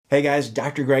Hey guys,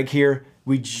 Dr. Greg here.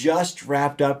 We just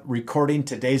wrapped up recording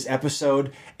today's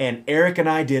episode, and Eric and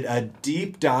I did a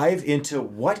deep dive into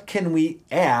what can we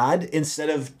add instead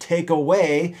of take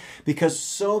away, because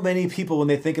so many people, when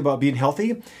they think about being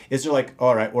healthy, is they're like,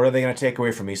 all right, what are they going to take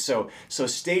away from me? So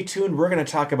stay tuned. We're going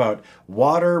to talk about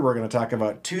water. We're going to talk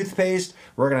about toothpaste.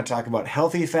 We're going to talk about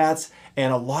healthy fats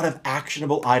and a lot of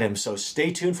actionable items. So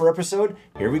stay tuned for episode.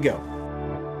 Here we go.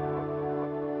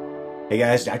 Hey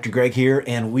guys, Dr. Greg here,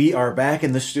 and we are back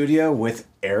in the studio with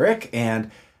Eric, and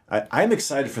I'm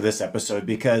excited for this episode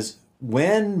because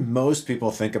when most people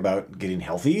think about getting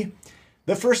healthy,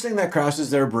 the first thing that crosses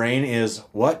their brain is,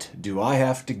 what do I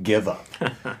have to give up,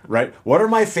 right? What are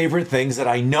my favorite things that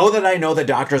I know the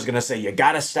doctor is going to say, you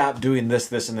got to stop doing this,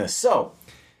 this, and this. So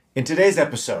in today's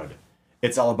episode,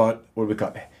 it's all about what we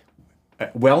call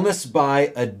wellness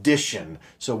by addition.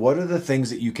 So what are the things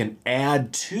that you can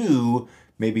add to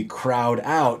maybe crowd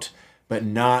out, but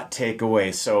not take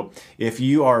away? So if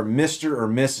you are Mr. or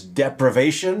Miss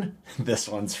Deprivation, this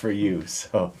one's for you.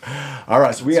 So, all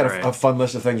right. So we got a fun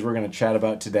list of things we're going to chat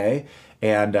about today.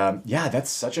 And yeah, that's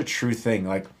such a true thing.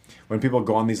 Like when people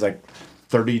go on these like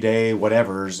 30-day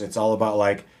whatevers, it's all about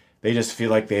like, they just feel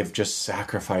like they've just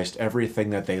sacrificed everything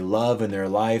that they love in their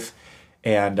life.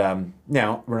 And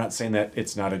now we're not saying that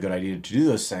it's not a good idea to do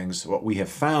those things. What we have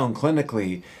found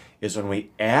clinically is when we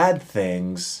add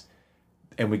things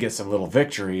and we get some little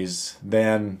victories,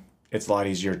 then it's a lot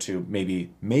easier to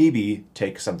maybe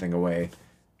take something away.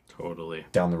 Totally.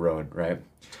 Down the road, right?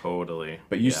 Totally.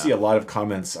 But you see a lot of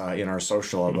comments in our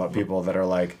social about people that are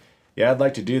like, yeah, I'd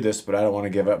like to do this, but I don't want to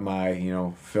give up my,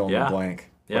 fill in the blank.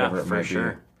 Yeah, for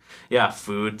sure. Yeah,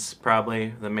 food's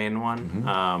probably the main one.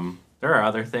 Mm-hmm. There are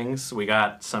other things. We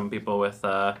got some people with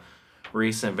a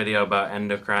recent video about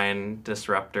endocrine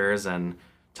disruptors and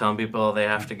telling people they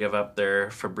have to give up their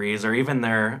Febreze or even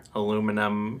their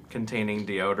aluminum-containing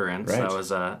deodorants. Right. That was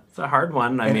it's a hard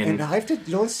one. I mean, I have to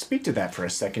let's speak to that for a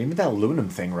second. Even that aluminum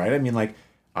thing, right? I mean, like,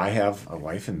 I have a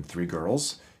wife and 3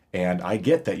 girls, and I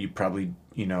get that you probably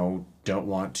don't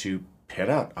want to pit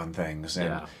out on things,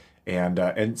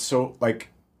 and so like,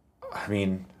 I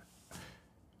mean,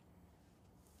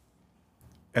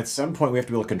 at some point we have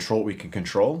to be able to control what we can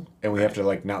control, and we have to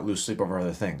like not lose sleep over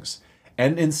other things.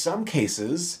 And in some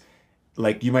cases,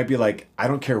 like you might be like, I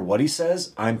don't care what he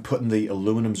says, I'm putting the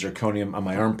aluminum zirconium on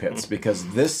my armpits because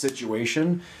this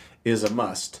situation is a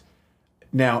must.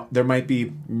 Now, there might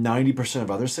be 90% of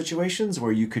other situations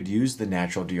where you could use the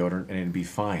natural deodorant and it'd be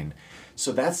fine.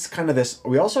 So that's kind of this.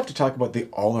 We also have to talk about the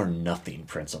all or nothing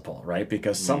principle, right?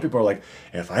 Because some people are like,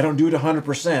 if I don't do it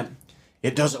 100%,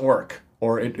 it doesn't work,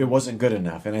 or it wasn't good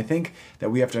enough. And I think that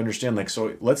we have to understand, like,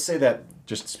 so let's say that,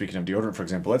 just speaking of deodorant, for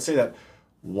example, let's say that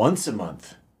once a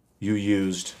month you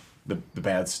used the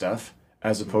bad stuff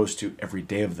as opposed to every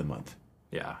day of the month.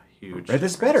 Yeah, huge. Right?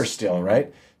 That's better still,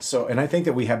 right? So, and I think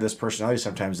that we have this personality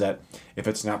sometimes that if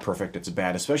it's not perfect, it's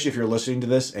bad, especially if you're listening to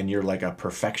this and you're like a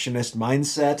perfectionist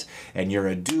mindset and you're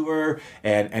a doer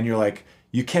and you're like,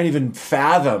 you can't even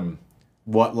fathom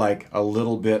what like a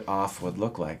little bit off would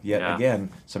look like. Yet again,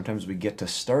 sometimes we get to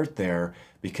start there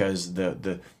because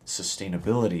the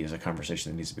sustainability is a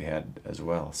conversation that needs to be had as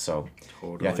well. So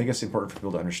totally. Yeah, I think it's important for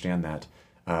people to understand that.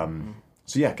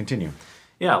 So yeah, continue.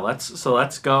 Yeah,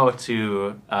 let's go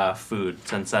to food,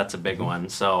 since that's a big one.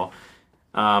 So,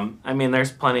 I mean,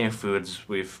 there's plenty of foods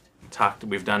we've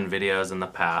done videos in the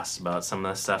past about some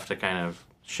of the stuff to kind of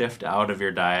shift out of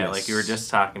your diet. Yes. Like you were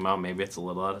just talking about, maybe it's a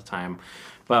little at a time.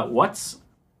 But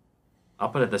I'll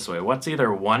put it this way, what's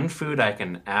either one food I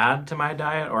can add to my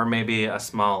diet or maybe a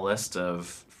small list of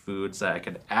foods that I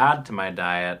could add to my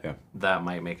diet that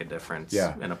might make a difference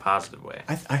in a positive way?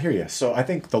 I hear you. So I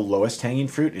think the lowest hanging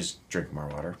fruit is drink more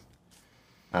water.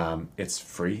 It's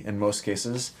free in most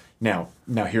cases. Now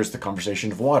here's the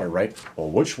conversation of water, right? Well,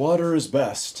 which water is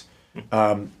best?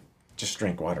 Just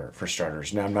drink water for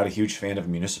starters. Now, I'm not a huge fan of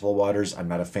municipal waters. I'm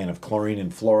not a fan of chlorine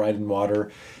and fluoride in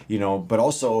water, but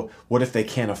also what if they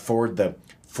can't afford the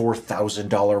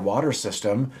 $4,000 water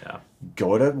system? Yeah.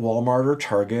 Go to Walmart or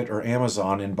Target or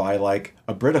Amazon and buy like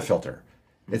a Brita filter.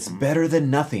 It's better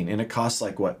than nothing. And it costs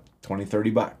like what,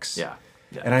 $20-$30. Yeah.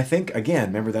 And I think, again,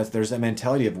 remember that there's that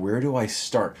mentality of where do I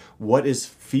start? What is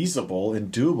feasible and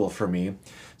doable for me?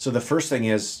 So the first thing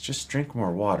is just drink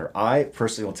more water. I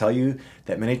personally will tell you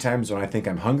that many times when I think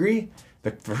I'm hungry,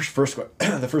 the first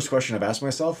question I've asked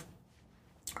myself,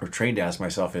 or trained to ask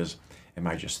myself, is, am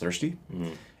I just thirsty?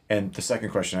 And the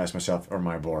second question I ask myself, am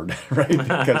I bored? Right?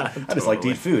 Because I just like to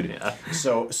eat food. Yeah.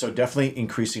 So definitely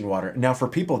increasing water. Now for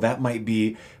people, that might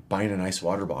be buying a nice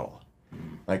water bottle.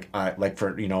 Like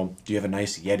for, do you have a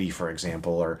nice Yeti, for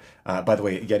example? Or, by the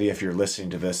way, Yeti, if you're listening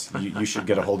to this, you should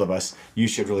get a hold of us. You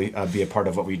should really be a part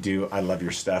of what we do. I love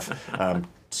your stuff.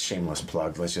 Shameless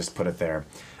plug. Let's just put it there.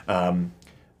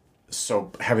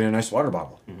 So having a nice water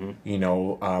bottle,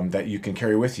 that you can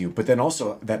carry with you. But then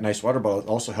also that nice water bottle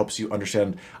also helps you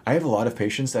understand. I have a lot of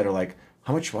patients that are like,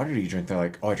 how much water do you drink? They're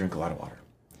like, oh, I drink a lot of water.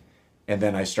 And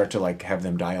then I start to like have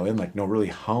them dial in like, no, really,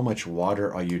 how much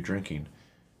water are you drinking?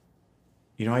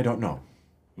 I don't know.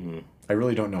 I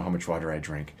really don't know how much water I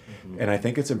drink. And I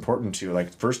think it's important to,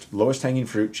 like, first, lowest hanging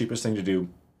fruit, cheapest thing to do,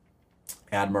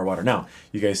 add more water. Now,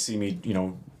 you guys see me,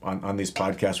 on these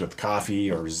podcasts with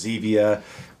coffee or Zevia,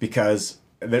 because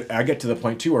I get to the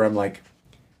point, too, where I'm like,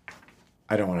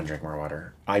 I don't want to drink more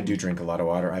water. I do drink a lot of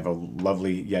water. I have a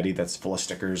lovely Yeti that's full of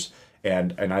stickers,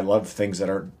 and I love things that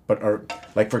are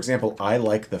like, for example, I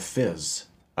like the fizz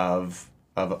of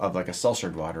like a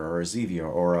seltzered water or a Zevia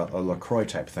or a LaCroix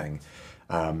type thing.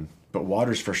 But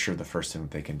water's for sure the first thing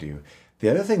that they can do. The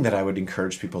other thing that I would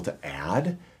encourage people to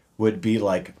add would be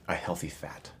like a healthy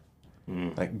fat.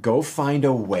 Like, go find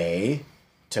a way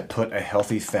to put a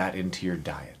healthy fat into your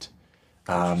diet.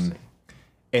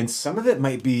 And some of it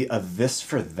might be a this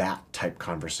for that type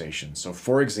conversation. So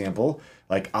for example,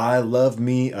 like, I love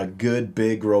me a good,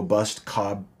 big, robust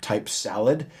Cobb type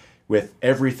salad with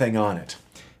everything on it.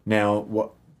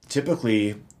 Now,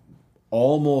 typically,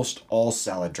 almost all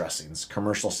salad dressings,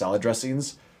 commercial salad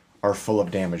dressings, are full of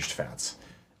damaged fats.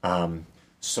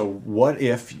 So what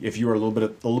if you were a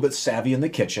little bit savvy in the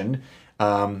kitchen?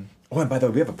 And by the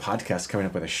way, we have a podcast coming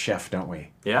up with a chef, don't we?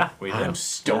 Yeah, we do. I'm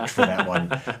stoked for that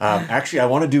one. Actually, I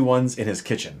want to do ones in his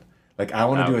kitchen. Like, I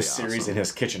want to do a series in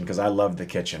his kitchen because I love the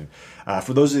kitchen.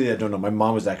 For those of you that don't know, my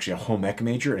mom was actually a home ec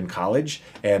major in college,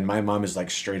 and my mom is like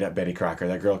straight up Betty Crocker.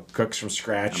 That girl cooks from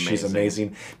scratch. Amazing. She's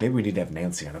amazing. Maybe we need to have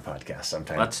Nancy on a podcast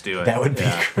sometime. Let's do it. That would be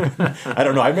great. I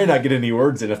don't know. I may not get any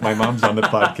words in if my mom's on the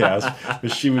podcast,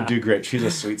 but she would do great. She's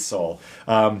a sweet soul.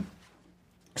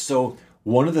 So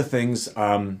one of the things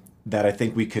that I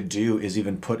think we could do is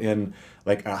even put in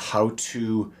like a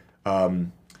how-to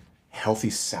healthy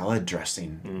salad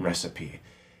dressing recipe,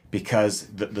 because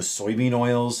the soybean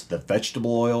oils, the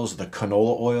vegetable oils, the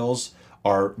canola oils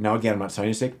are, now again, I'm not telling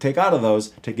you to get out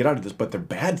of this, but they're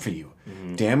bad for you.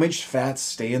 Damaged fats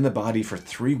stay in the body for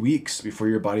 3 weeks before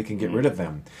your body can get rid of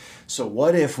them. So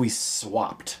what if we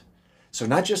swapped? So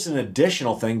not just an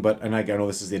additional thing, but, and I know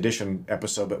this is the addition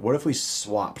episode, but what if we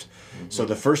swapped? So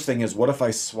the first thing is, what if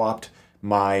I swapped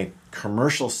my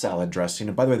commercial salad dressing?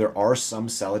 And by the way, there are some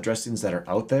salad dressings that are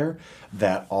out there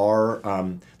that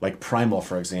are like Primal,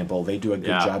 for example. They do a good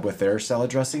job with their salad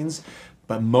dressings,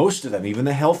 but most of them, even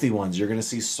the healthy ones, you're going to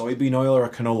see soybean oil or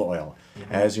canola oil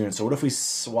as your. So what if we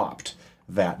swapped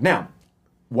that? Now,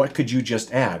 what could you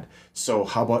just add? So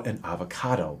how about an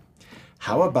avocado?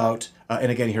 How about,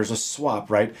 and again, here's a swap,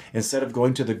 right? Instead of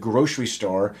going to the grocery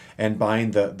store and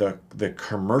buying the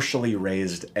commercially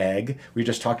raised egg, we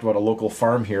just talked about a local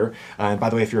farm here. And by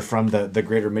the way, if you're from the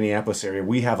greater Minneapolis area,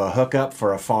 we have a hookup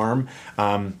for a farm.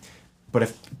 But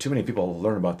if too many people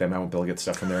learn about them, I won't be able to get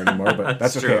stuff from there anymore. But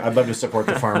that's okay. I'd love to support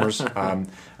the farmers.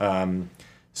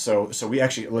 So we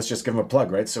actually, let's just give them a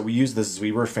plug, right? So we use this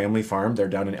Zweber family farm. They're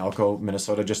down in Elko,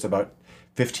 Minnesota, just about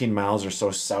 15 miles or so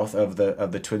south of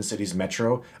the Twin Cities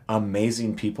metro.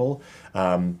 Amazing people.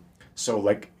 So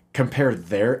like, compare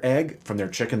their egg from their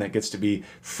chicken that gets to be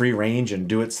free range and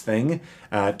do its thing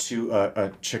to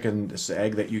a chicken's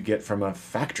egg that you get from a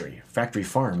factory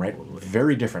farm, right? Totally.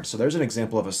 Very different. So there's an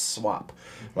example of a swap,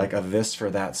 like a this for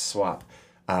that swap.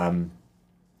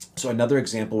 So another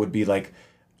example would be like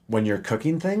when you're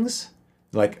cooking things,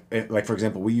 like for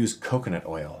example, we use coconut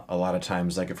oil a lot of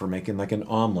times, like if we're making like an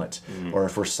omelet or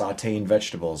if we're sauteing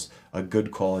vegetables, a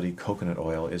good quality coconut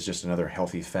oil is just another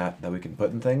healthy fat that we can put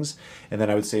in things. And then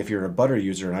I would say if you're a butter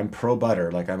user, and I'm pro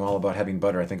butter, like I'm all about having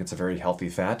butter, I think it's a very healthy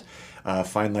fat,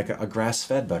 find like a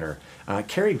grass-fed butter.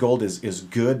 Kerrygold is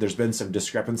good. There's been some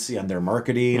discrepancy on their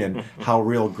marketing and how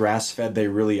real grass-fed they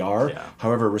really are. Yeah.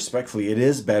 However, respectfully, it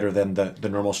is better than the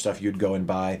normal stuff you'd go and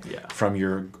buy from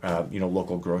your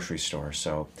local grocery store.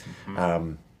 So,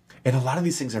 and a lot of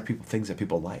these things are things that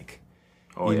people like.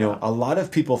 A lot of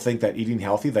people think that eating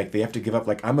healthy, like they have to give up.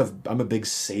 Like I'm a big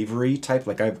savory type.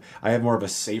 Like I have more of a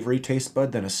savory taste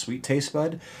bud than a sweet taste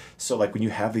bud. So like when you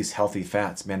have these healthy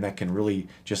fats, man, that can really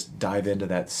just dive into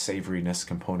that savoriness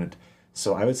component.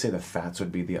 So I would say the fats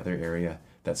would be the other area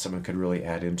that someone could really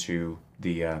add into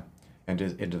the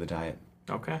into the diet.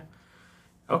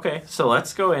 Okay, so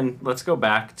let's go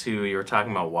back to, you were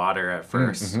talking about water at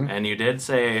first, and you did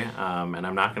say, and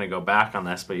I'm not going to go back on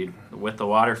this, but with the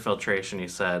water filtration, you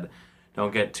said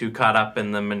don't get too caught up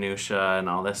in the minutia and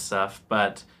all this stuff.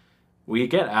 But we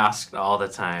get asked all the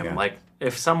time, Yeah. like,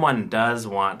 if someone does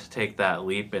want to take that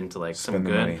leap into like some Spend the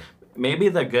good, money. maybe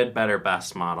the good, better,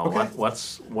 best model. Okay.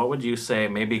 What would you say?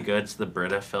 Maybe good's the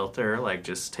Brita filter, like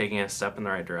just taking a step in the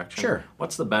right direction. Sure.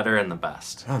 What's the better and the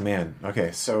best? Oh, man.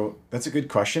 Okay, so that's a good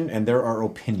question, and there are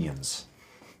opinions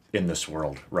in this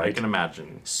world, right? I can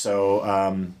imagine. So,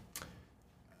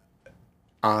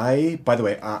 by the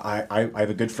way, I have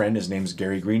a good friend. His name's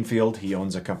Gary Greenfield. He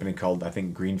owns a company called, I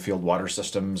think, Greenfield Water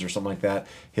Systems or something like that.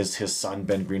 His son,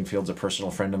 Ben Greenfield's a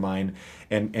personal friend of mine.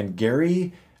 And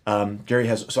Gary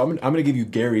has, so I'm going to give you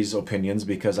Gary's opinions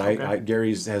because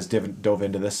Gary's has dove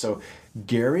into this. So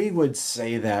Gary would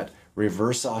say that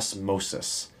reverse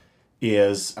osmosis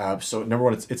is, so number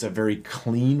one, it's a very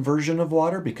clean version of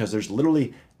water because there's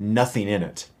literally nothing in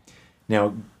it.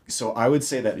 Now, so I would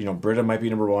say that, Brita might be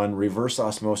number one, reverse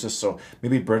osmosis. So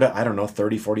maybe Brita, I don't know,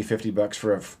 30, 40, 50 bucks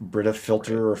for a Brita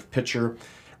filter or pitcher.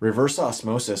 Reverse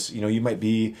osmosis, you might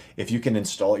be, if you can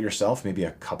install it yourself, maybe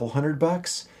a couple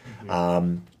 $100.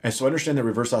 And so understand that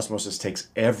reverse osmosis takes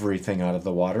everything out of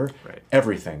the water, Right.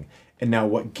 everything. And now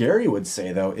what Gary would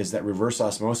say, though, is that reverse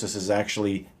osmosis is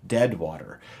actually dead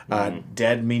water.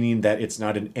 Dead meaning that it's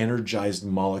not an energized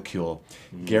molecule.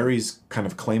 Gary's kind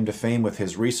of claim to fame with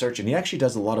his research, and he actually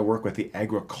does a lot of work with the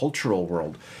agricultural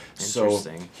world. So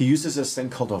Interesting. he uses this thing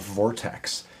called a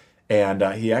vortex. And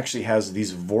he actually has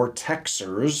these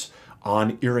vortexers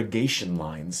on irrigation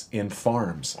lines in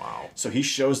farms. Wow. So he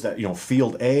shows that,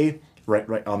 field A,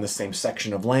 right on the same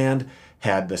section of land,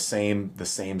 had the same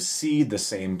seed, the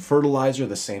same fertilizer,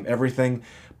 the same everything,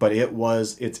 but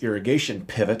its irrigation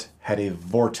pivot had a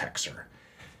vortexer.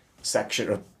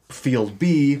 Section of field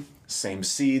B, same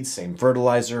seed, same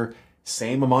fertilizer,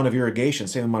 same amount of irrigation,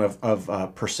 same amount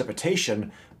of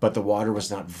precipitation, but the water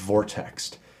was not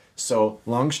vortexed. So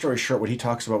long story short, what he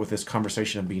talks about with this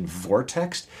conversation of being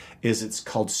vortexed is it's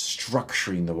called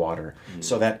structuring the water.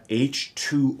 So that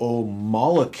H2O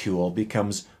molecule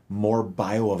becomes more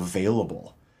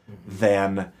bioavailable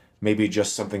than maybe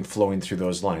just something flowing through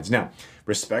those lines. Now,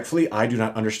 respectfully, I do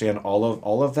not understand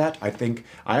all of that. I think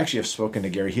I actually have spoken to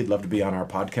Gary. He'd love to be on our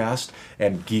podcast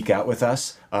and geek out with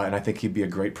us. And I think he'd be a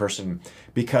great person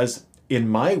because in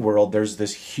my world, there's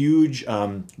this huge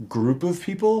group of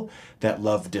people that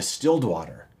love distilled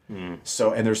water.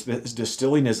 So, and there's this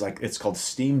distilling is it's called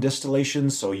steam distillation.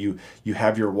 So you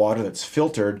have your water that's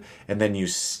filtered, and then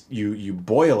you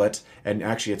boil it, and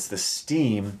actually it's the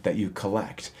steam that you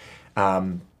collect.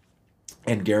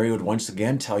 And Gary would once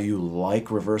again tell you, like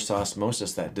reverse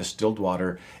osmosis, that distilled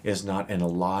water is not an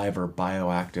alive or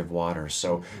bioactive water.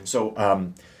 So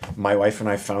my wife and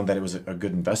I found that it was a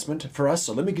good investment for us.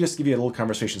 So let me just give you a little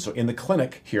conversation. So in the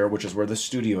clinic here, which is where the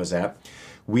studio is at,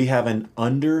 we have an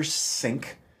under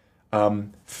sink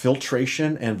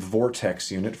filtration and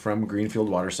vortex unit from Greenfield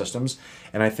Water Systems,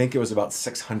 and I think it was about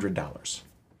 $600.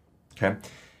 Okay.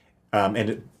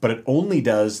 But it only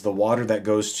does the water that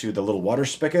goes to the little water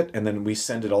spigot, and then we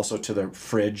send it also to the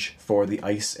fridge for the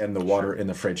ice and the water in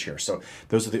the fridge here. So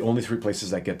those are the only three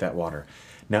places that get that water.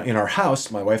 Now in our house,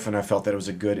 my wife and I felt that it was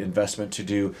a good investment to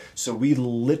do. So we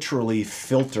literally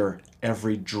filter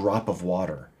every drop of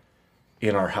water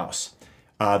in our house.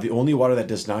 The only water that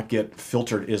does not get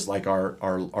filtered is like our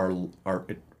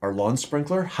lawn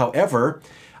sprinkler. However,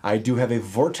 I do have a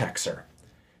vortexer.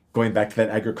 Going back to that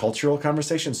agricultural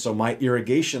conversation, so my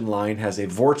irrigation line has a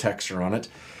vortexer on it,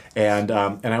 and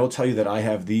I will tell you that I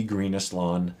have the greenest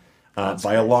lawn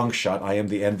by a long shot. I am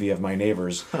the envy of my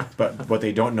neighbors, but what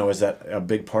they don't know is that a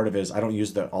big part of it is I don't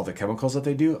use all the chemicals that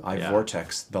they do. I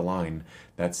vortex the line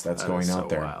that's going out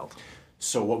there. Wild.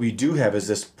 So what we do have is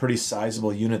this pretty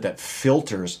sizable unit that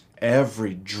filters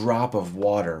every drop of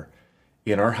water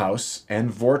in our house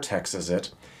and vortexes it,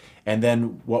 and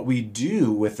then what we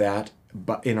do with that.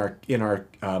 But in our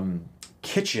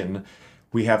kitchen,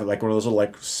 we have like one of those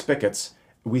little spigots.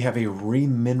 We have a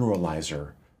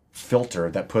remineralizer filter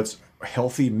that puts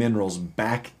healthy minerals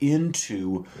back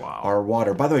into our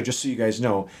water. By the way, just so you guys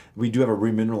know, we do have a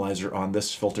remineralizer on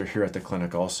this filter here at the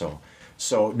clinic also.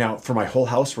 So now for my whole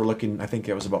house, we're looking, I think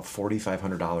it was about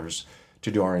 $4,500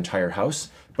 to do our entire house.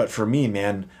 But for me,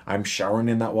 man, I'm showering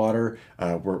in that water.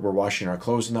 We're washing our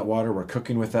clothes in that water. We're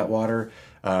cooking with that water.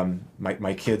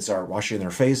 My kids are washing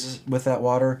their faces with that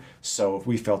water. So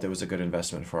we felt it was a good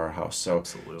investment for our house. So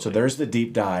there's the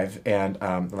deep dive. And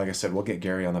like I said, we'll get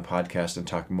Gary on the podcast and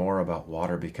talk more about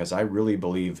water because I really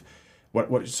believe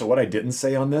what I didn't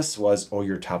say on this was, oh,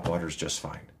 your tap water is just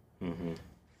fine. Mm-hmm.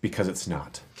 Because it's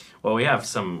not. Well, we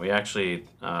actually,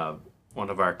 one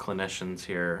of our clinicians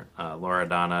here, Laura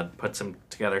Donna, put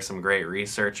together some great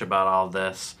research about all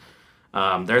this.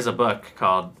 There's a book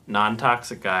called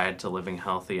Non-Toxic Guide to Living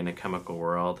Healthy in a Chemical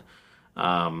World.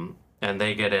 And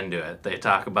they get into it. They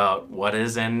talk about what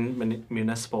is in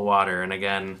municipal water. And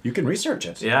again, you can research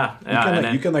it. Yeah.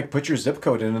 You can like put your zip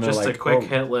code in and just they're like, a quick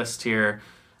hit list here.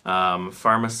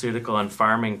 Pharmaceutical and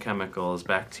farming chemicals,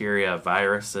 bacteria,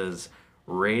 viruses,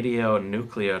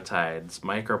 radionucleotides,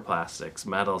 microplastics,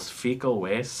 metals, fecal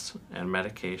waste, and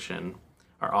medication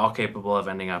are all capable of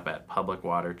ending up at public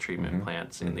water treatment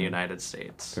plants in the United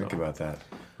States. Think about that,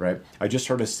 right? I just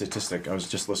heard a statistic. I was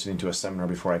just listening to a seminar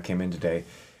before I came in today,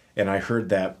 and I heard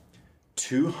that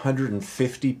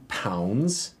 250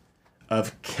 pounds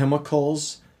of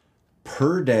chemicals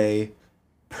per day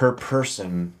per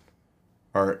person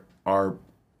are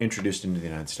introduced into the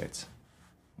United States.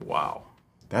 Wow.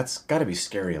 That's got to be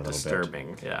scary a little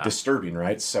Disturbing, bit. yeah. Disturbing,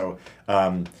 right? So,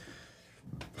 and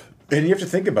you have to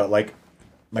think about like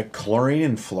chlorine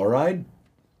and fluoride.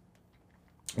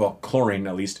 Well, chlorine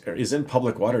at least is in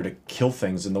public water to kill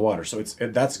things in the water. So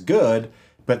that's good,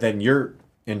 but then you're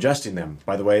ingesting them.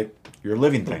 By the way, you're a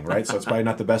living thing, right? So it's probably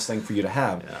not the best thing for you to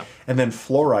have. Yeah. And then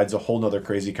fluoride's a whole nother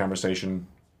crazy conversation.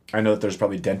 I know that there's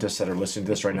probably dentists that are listening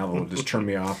to this right now that will just turn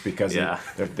me off because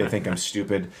they think I'm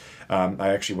stupid. I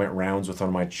actually went rounds with one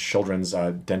of my children's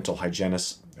dental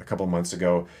hygienists a couple months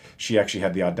ago. She actually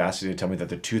had the audacity to tell me that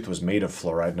the tooth was made of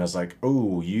fluoride, and I was like,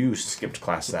 "Oh, you skipped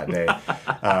class that day."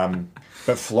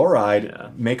 But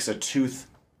fluoride makes a tooth.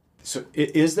 So,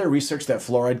 is there research that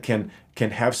fluoride can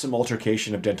have some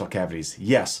altercation of dental cavities?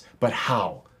 Yes, but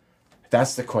how?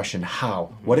 That's the question.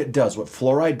 How? What it does, what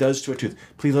fluoride does to a tooth.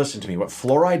 Please listen to me. What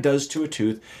fluoride does to a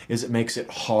tooth is it makes it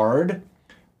hard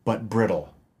but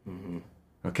brittle.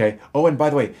 Okay? Oh, and by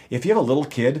the way, if you have a little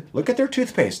kid, look at their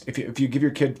toothpaste. If you give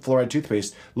your kid fluoride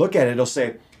toothpaste, look at it. It'll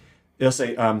say,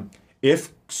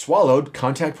 if swallowed,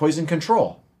 contact poison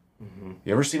control.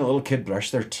 You ever seen a little kid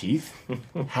brush their teeth?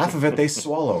 Half of it they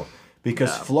swallow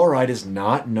because fluoride is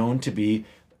not known to be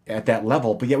at that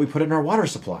level, but yet we put it in our water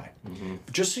supply.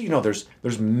 Just so you know, there's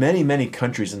many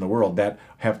countries in the world that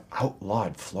have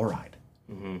outlawed fluoride.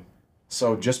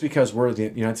 So just because we're the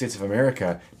United States of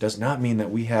America does not mean that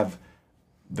we have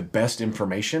the best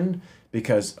information,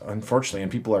 because unfortunately,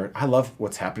 and I love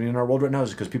what's happening in our world right now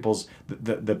is because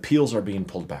the peels are being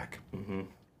pulled back.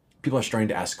 People are starting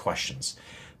to ask questions.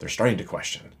 They're starting to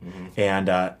question. And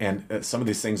some of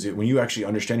these things, when you actually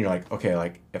understand, you're like, okay,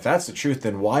 like if that's the truth,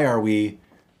 then why are we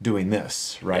doing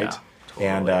this, right?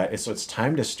 Yeah, totally. And so it's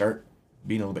time to start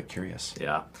being a little bit curious.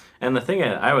 Yeah. And the thing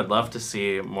I would love to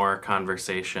see more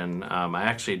conversation. I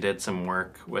actually did some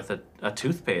work with a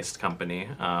toothpaste company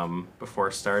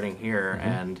before starting here.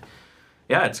 And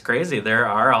yeah, it's crazy. There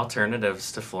are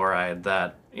alternatives to fluoride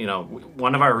that,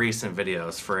 one of our recent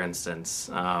videos, for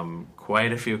instance,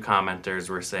 quite a few commenters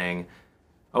were saying,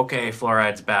 okay,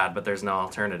 fluoride's bad, but there's no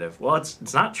alternative. Well,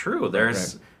 it's not true.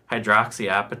 There's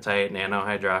hydroxyapatite,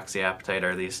 nanohydroxyapatite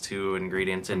are these two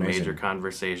ingredients in major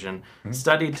conversation,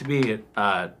 studied to be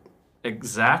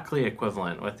exactly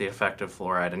equivalent with the effect of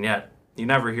fluoride, and yet you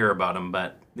never hear about them,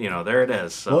 but there it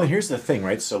is. So. Well, and here's the thing,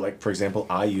 right? So like, for example,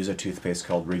 I use a toothpaste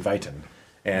called Revitin.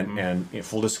 And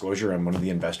full disclosure, I'm one of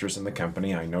the investors in the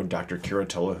company. I know Dr.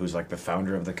 Curatola, who's like the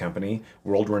founder of the company,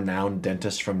 world-renowned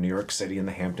dentist from New York City in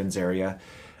the Hamptons area.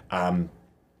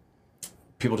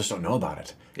 People just don't know about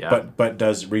it. Yeah. But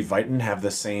does Revitin have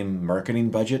the same marketing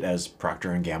budget as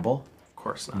Procter & Gamble? Of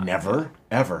course not. Never,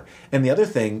 ever. And the other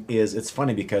thing is, it's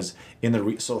funny because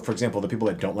so for example, the people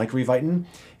that don't like Revitin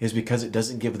is because it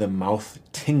doesn't give them mouth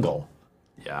tingle.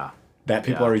 Yeah. That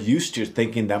people are used to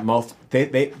thinking that mouth,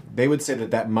 they would say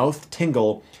that mouth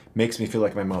tingle makes me feel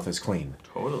like my mouth is clean.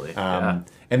 Totally.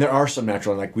 And there are some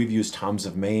natural, like we've used Tom's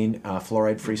of Maine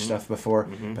fluoride-free stuff before,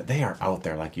 but they are out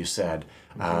there, like you said.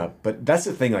 But that's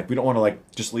the thing, like we don't want to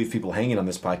like just leave people hanging on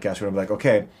this podcast. We're going to be like,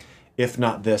 okay, if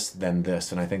not this, then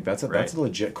this. And I think that's a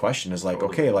legit question is like,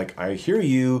 okay, like I hear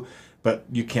you, but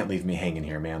you can't leave me hanging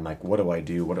here, man. Like, what do I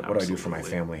do? What do I do for my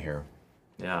family here?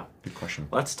 Yeah. Good question.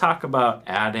 Let's talk about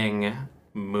adding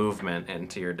movement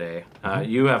into your day.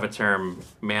 You have a term,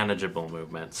 manageable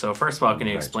movement. So first of all, can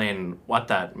you explain what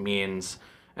that means?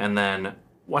 And then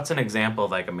what's an example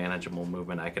of like a manageable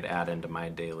movement I could add into my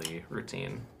daily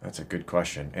routine? That's a good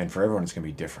question. And for everyone, it's going to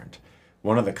be different.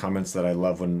 One of the comments that I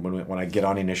love when I get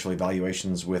on initial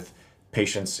evaluations with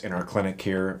patients in our clinic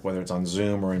here, whether it's on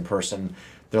Zoom or in person,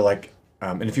 they're like,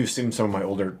 and if you've seen some of my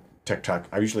older TikTok,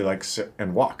 I usually like sit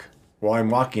and walk. While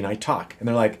I'm walking, I talk. And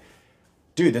they're like,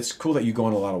 dude, that's cool that you go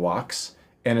on a lot of walks.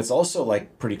 And it's also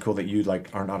like pretty cool that you like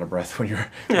aren't out of breath when you're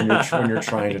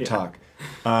trying to talk.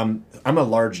 I'm a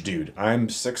large dude. I'm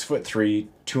 6'3",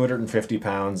 250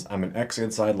 pounds. I'm an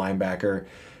ex-inside linebacker.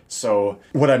 So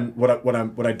what I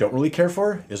don't really care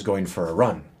for is going for a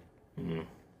run.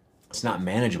 It's not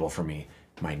manageable for me.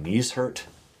 My knees hurt,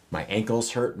 my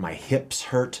ankles hurt, my hips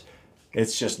hurt.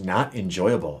 It's just not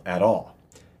enjoyable at all.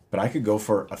 But I could go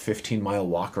for a 15-mile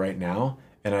walk right now,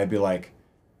 and I'd be like,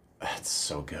 that's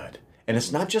so good. And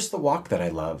it's not just the walk that I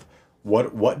love.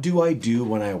 What do I do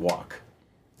when I walk?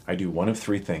 I do one of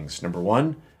three things. Number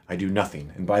one, I do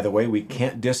nothing. And by the way, we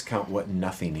can't discount what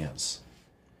nothing is.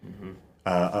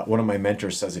 One of my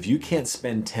mentors says, if you can't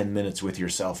spend 10 minutes with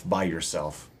yourself by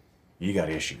yourself, you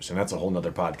got issues. And that's a whole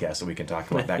nother podcast that we can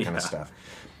talk about that kind of stuff.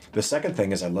 The second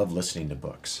thing is I love listening to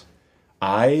books.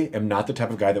 I am not the type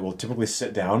of guy that will typically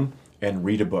sit down and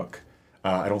read a book.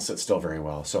 I don't sit still very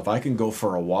well. So if I can go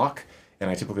for a walk, and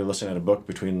I typically listen at a book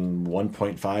between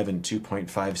 1.5 and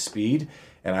 2.5 speed,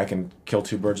 and I can kill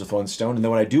two birds with one stone. And then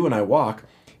what I do when I walk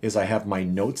is I have my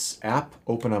notes app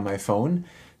open on my phone.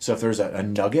 So if there's a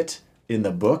nugget in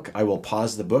the book, I will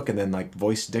pause the book and then like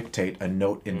voice dictate a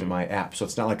note into my app. So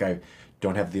it's not like I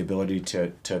don't have the ability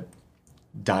to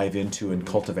dive into and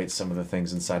cultivate some of the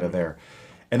things inside of there.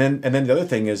 And then the other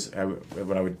thing is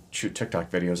when I would shoot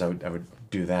TikTok videos, I would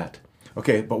do that.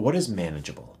 Okay, but what is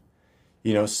manageable?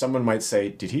 You know, someone might say,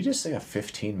 did he just say a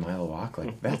 15-mile walk?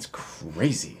 Like, that's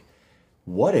crazy.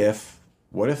 What if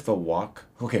the walk,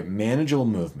 okay, manageable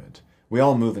movement. We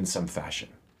all move in some fashion.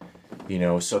 You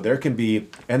know, so there can be,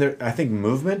 and there, I think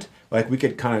movement, like we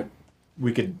could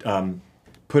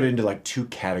put it into like two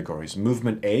categories.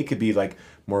 Movement A could be like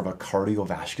more of a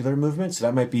cardiovascular movement. So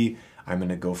that might be, I'm going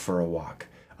to go for a walk.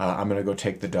 I'm going to go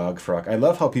take the dog for a walk. I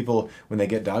love how people, when they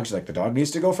get dogs, like the dog needs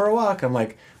to go for a walk. I'm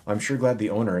like, I'm sure glad the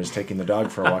owner is taking the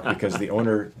dog for a walk because the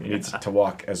owner needs to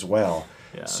walk as well.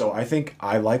 Yeah. So I think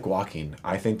I like walking.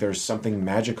 I think there's something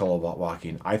magical about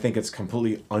walking. I think it's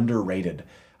completely underrated.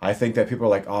 I think that people are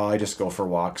like, oh, I just go for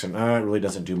walks and it really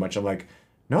doesn't do much. I'm like,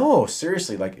 no,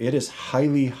 seriously, like it is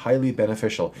highly, highly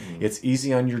beneficial. It's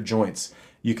easy on your joints.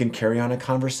 You can carry on a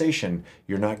conversation.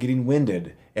 You're not getting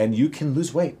winded and you can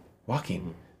lose weight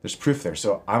walking. There's proof there.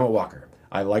 So I'm a walker.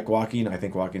 I like walking. I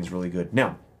think walking is really good.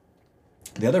 Now,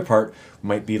 the other part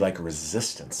might be like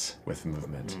resistance with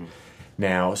movement.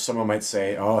 Now, someone might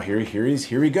say, oh, here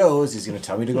he goes. He's going to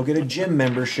tell me to go get a gym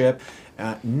membership.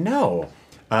 No.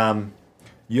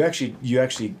 You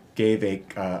actually gave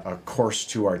a course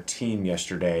to our team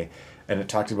yesterday, and it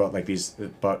talked about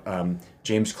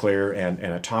James Clear and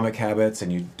Atomic Habits,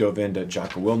 and you dove into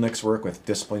Jocko Willnick's work with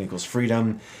Discipline Equals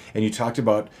Freedom, and you talked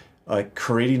about like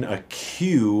creating a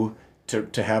cue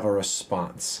to have a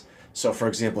response. So, for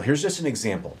example, here's just an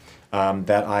example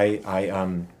that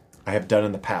I have done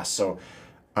in the past. So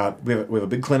we have a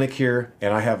big clinic here,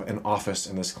 and I have an office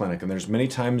in this clinic, and there's many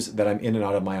times that I'm in and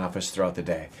out of my office throughout the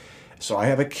day. So I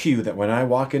have a cue that when I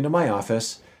walk into my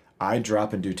office, I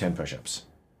drop and do 10 push-ups.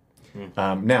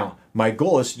 Now, my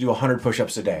goal is to do 100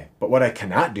 push-ups a day. But what I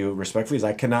cannot do, respectfully, is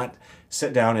I cannot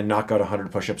sit down and knock out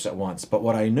 100 push-ups at once. But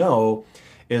what I know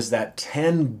is that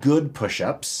 10 good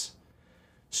push-ups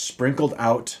sprinkled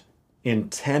out in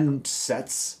 10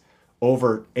 sets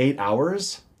over 8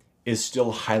 hours is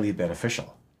still highly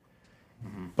beneficial.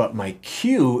 But my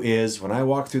cue is when I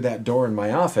walk through that door in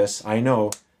my office, I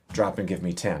know drop and give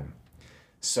me 10.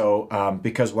 So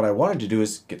because what I wanted to do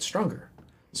is get stronger.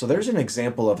 So there's an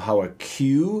example of how a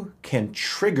cue can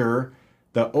trigger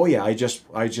I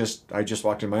just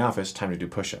walked in my office, time to do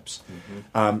push-ups.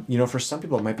 For some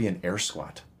people it might be an air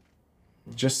squat.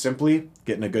 Just simply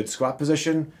get in a good squat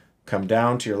position, come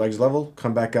down to your legs level,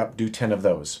 come back up, do 10 of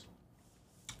those.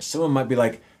 Someone might be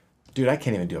like, dude, I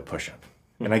can't even do a push-up.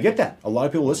 And I get that. A lot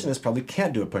of people listening to this probably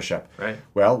can't do a push-up. Right.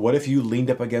 Well, what if you leaned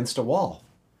up against a wall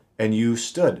and you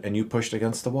stood and you pushed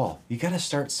against the wall? You got to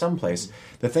start someplace.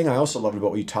 The thing I also loved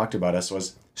about what you talked about us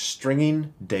was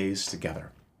stringing days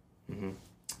together.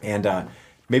 And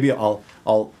maybe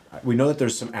we know that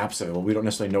there's some apps available. We don't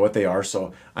necessarily know what they are.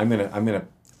 So I'm gonna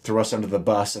throw us under the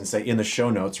bus and say in the show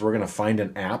notes, we're going to find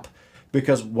an app,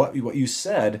 because what you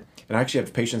said, and I actually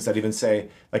have patients that even say,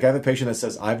 like I have a patient that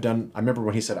says, I remember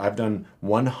when he said, I've done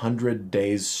 100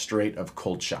 days straight of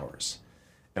cold showers.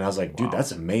 And I was like, dude,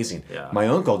 that's amazing. Yeah. My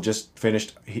uncle just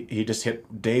finished, he just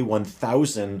hit day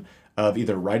 1,000 of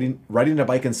either riding a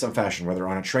bike in some fashion, whether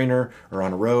on a trainer or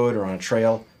on a road or on a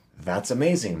trail. That's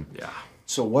amazing. Yeah.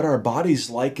 So what our body's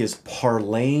like is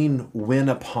parlaying win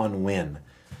upon win.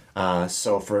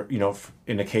 So for,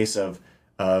 in the case of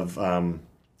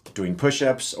doing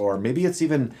push-ups, or maybe it's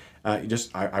even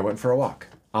I went for a walk.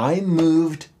 I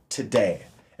moved today.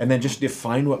 And then just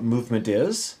define what movement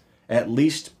is, at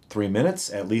least 3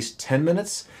 minutes, at least 10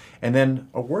 minutes, and then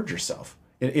award yourself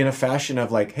in a fashion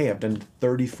of like, hey, I've done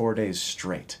 34 days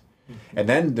straight. And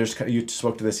then you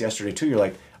spoke to this yesterday too. You're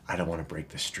like, I don't want to break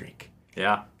the streak.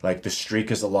 Yeah. Like the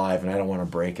streak is alive and I don't want to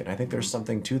break it. And I think there's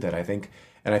something to that. I think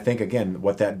again,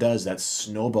 what that does, that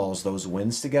snowballs those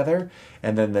wins together.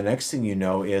 And then the next thing you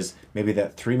know is maybe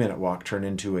that 3-minute walk turned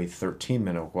into a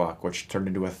 13-minute walk, which turned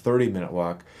into a 30-minute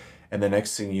walk. And the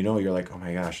next thing you know, you're like, oh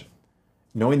my gosh,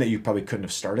 knowing that you probably couldn't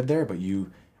have started there, but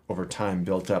you over time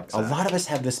built up. Exactly. A lot of us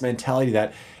have this mentality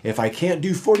that if I can't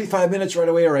do 45 minutes right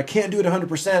away or I can't do it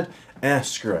 100%,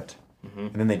 screw it.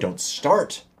 And then they don't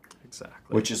start.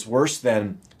 Exactly. Which is worse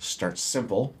than start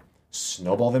simple,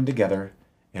 snowball them together,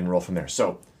 and roll from there.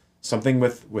 So something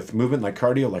with movement like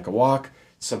cardio, like a walk,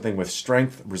 something with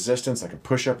strength, resistance, like a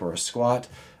push-up or a squat.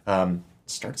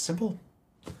 Start simple.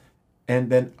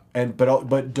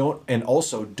 But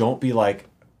don't be like,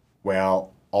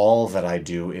 well, all that I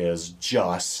do is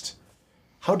just.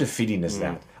 How defeating is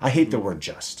that? I hate the word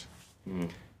just.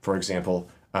 For example,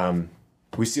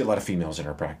 we see a lot of females in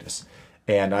our practice.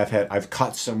 And I've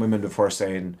caught some women before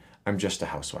saying, I'm just a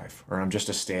housewife or I'm just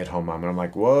a stay-at-home mom. And I'm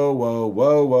like, whoa, whoa,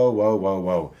 whoa, whoa, whoa, whoa,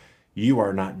 whoa. You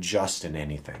are not just in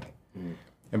anything.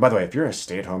 And by the way, if you're a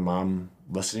stay-at-home mom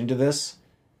listening to this,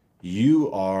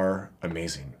 you are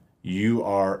amazing. You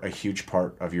are a huge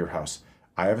part of your house.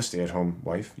 I have a stay-at-home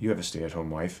wife. You have a stay-at-home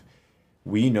wife.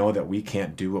 We know that we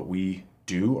can't do what we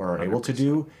do or are 100%. Able to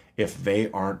do if they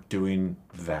aren't doing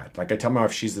that. Like I tell my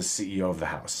wife, she's the CEO of the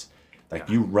house. Like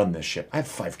you run this ship. I have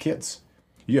 5 kids.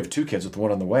 You have 2 kids with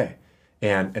 1 on the way.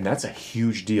 And that's a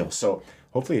huge deal. So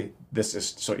hopefully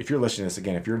so if you're listening to this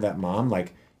again, if you're that mom,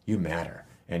 like you matter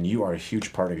and you are a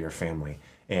huge part of your family.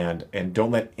 And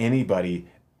don't let anybody,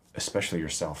 especially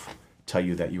yourself, tell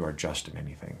you that you are just in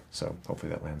anything. So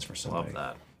hopefully that lands for somebody.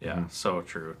 Love that. Yeah, so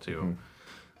true too.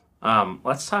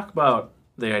 Let's talk about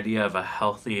the idea of a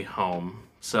healthy home.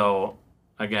 So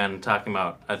again, talking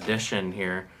about addition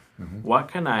here,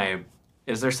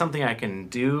 is there something I can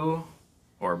do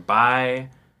or buy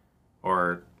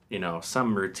or,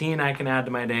 some routine I can add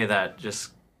to my day that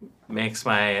just makes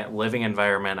my living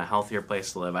environment a healthier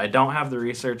place to live? I don't have the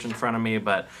research in front of me,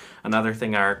 but another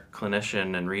thing our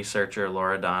clinician and researcher,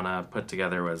 Laura Donna, put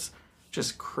together was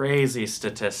just crazy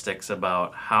statistics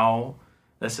about how,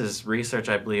 this is research,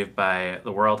 I believe, by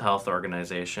the World Health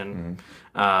Organization,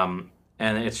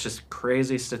 and it's just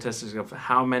crazy statistics of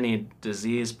how many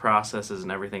disease processes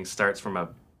and everything starts from a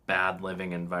bad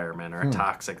living environment or a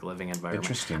toxic living environment.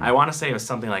 Interesting. I want to say it was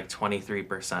something like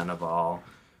 23% of all.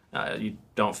 You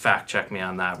don't fact check me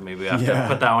on that. Maybe we have to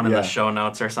put that one in the show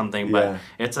notes or something. But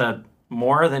it's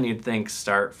more than you'd think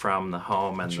start from the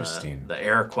home and the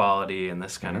air quality and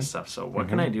this kind of stuff. So what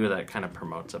can I do that kind of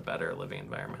promotes a better living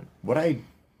environment?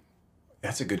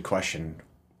 That's a good question.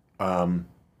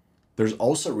 There's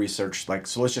also research,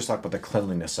 so let's just talk about the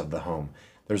cleanliness of the home.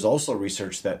 There's also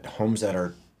research that homes that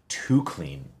are too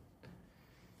clean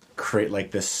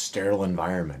create this sterile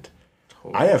environment.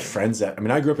 Totally. I have friends that,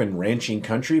 I grew up in ranching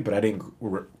country, but I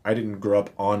didn't grow up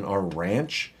on our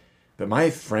ranch. But my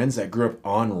friends that grew up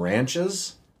on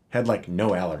ranches had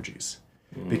no allergies.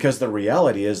 Because the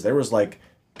reality is there was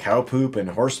cow poop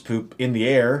and horse poop in the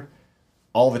air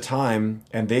all the time,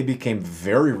 and they became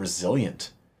very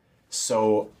resilient.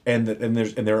 So, and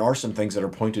there are some things that are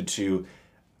pointed to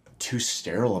too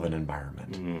sterile of an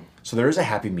environment. So there is a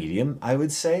happy medium, I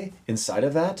would say, inside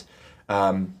of that.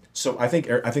 So I think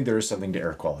there is something to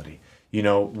air quality.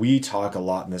 We talk a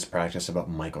lot in this practice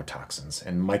about mycotoxins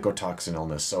and mycotoxin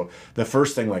illness. So the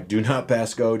first thing, do not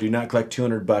pass go, do not collect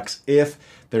 $200 if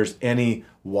there's any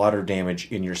water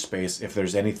damage in your space, if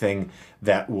there's anything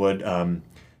that would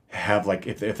have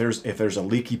if there's a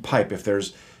leaky pipe, if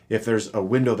there's a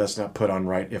window that's not put on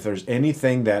right, if there's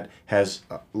anything that has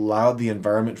allowed the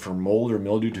environment for mold or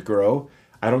mildew to grow,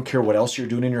 I don't care what else you're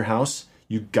doing in your house,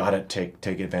 you gotta take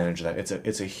advantage of that.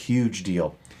 It's a huge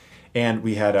deal. And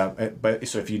we had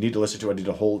so if you need to listen to it, I did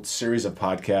a whole series of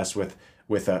podcasts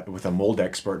with a mold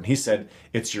expert, and he said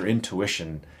it's your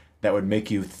intuition that would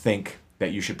make you think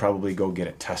that you should probably go get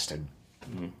it tested.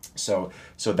 So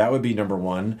that would be number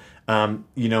one.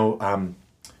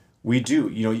 We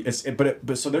do,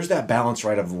 but so there's that balance,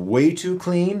 right, of way too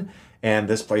clean and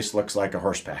this place looks like a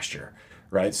horse pasture,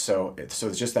 right? So it's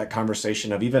just that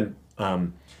conversation of even,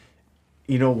 one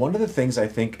of the things I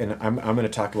think, and I'm going to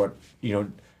talk about,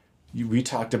 we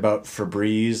talked about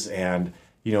Febreze and,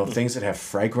 things that have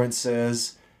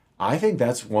fragrances. I think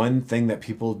that's one thing that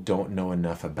people don't know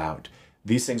enough about.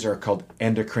 These things are called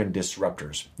endocrine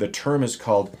disruptors. The term is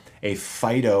called a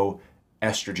phytoestrogen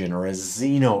or a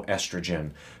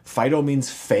xenoestrogen. Phyto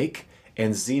means fake,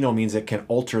 and xeno means it can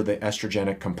alter the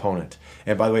estrogenic component.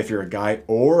 And by the way, if you're a guy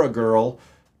or a girl,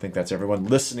 I think that's everyone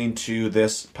listening to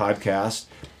this podcast,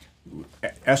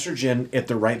 estrogen at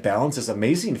the right balance is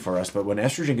amazing for us, but when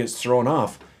estrogen gets thrown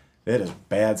off, it is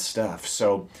bad stuff.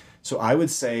 So I would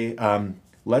say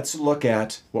let's look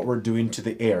at what we're doing to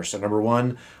the air. So number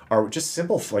one are just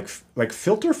simple like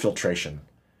filter filtration.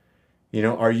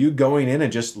 Are you going in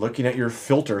and just looking at your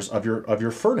filters of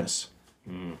your furnace?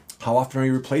 How often are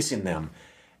you replacing them?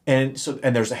 And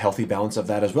there's a healthy balance of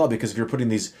that as well, because if you're putting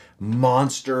these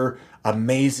monster,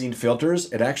 amazing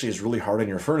filters, it actually is really hard on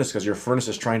your furnace because your furnace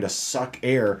is trying to suck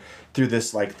air through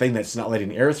this like thing that's not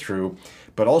letting air through.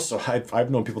 But also,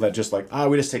 I've known people that just like,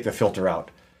 we just take the filter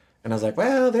out. And I was like,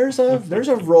 well, there's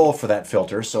a role for that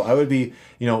filter. So I would be,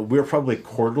 we're probably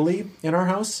quarterly in our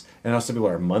house, and some people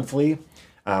are monthly.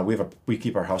 We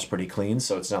keep our house pretty clean,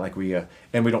 so it's not like we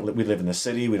live in the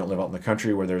city. We don't live out in the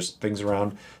country where there's things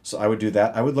around. So I would do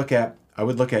that. I would look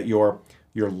at your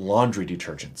laundry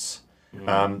detergents.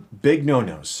 Big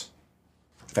no-nos.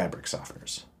 Fabric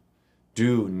softeners.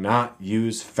 Do not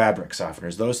use fabric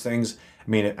softeners. Those things,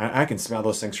 I can smell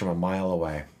those things from a mile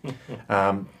away.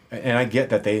 And I get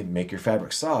that they make your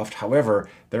fabric soft. However,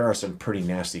 there are some pretty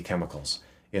nasty chemicals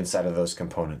inside of those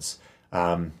components.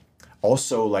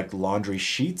 Also, like laundry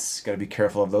sheets, got to be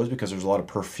careful of those because there's a lot of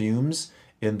perfumes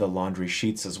in the laundry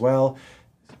sheets as well.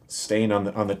 Staying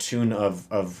on the tune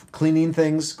of cleaning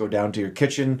things, go down to your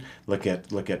kitchen, look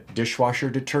at dishwasher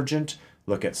detergent,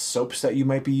 look at soaps that you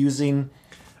might be using.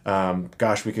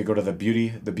 We could go to the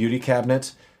beauty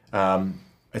cabinet.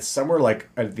 It's somewhere like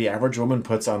the average woman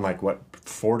puts on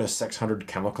 400 to 600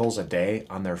 chemicals a day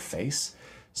on their face.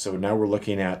 So now we're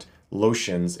looking at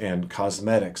lotions and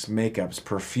cosmetics, makeups,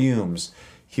 perfumes,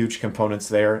 huge components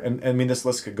there. And this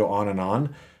list could go on.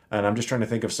 And I'm just trying to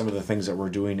think of some of the things that we're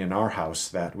doing in our house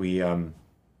that we're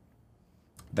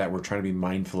trying to be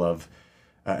mindful of.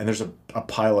 And there's a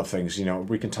pile of things.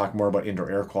 We can talk more about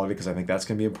indoor air quality because I think that's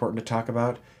going to be important to talk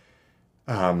about.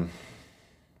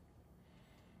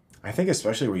 I think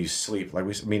especially where you sleep.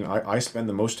 I spend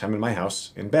the most time in my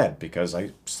house in bed because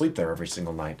I sleep there every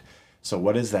single night. So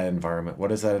what is that environment? What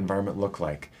does that environment look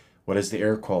like? What is the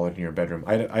air quality in your bedroom?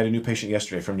 I had a new patient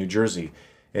yesterday from New Jersey,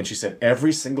 and she said,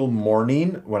 every single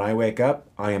morning when I wake up,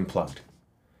 I am plugged.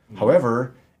 Mm-hmm.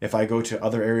 However, if I go to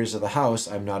other areas of the house,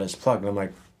 I'm not as plugged. And I'm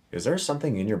like, is there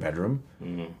something in your bedroom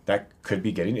that could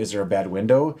be getting? Is there a bad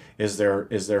window? Is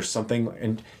there something?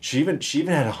 And she even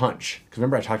had a hunch. Because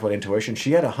remember I talked about intuition?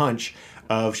 She had a hunch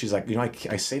of, she's like,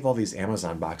 I save all these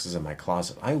Amazon boxes in my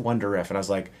closet. I wonder if, and I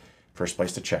was like, first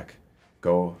place to check.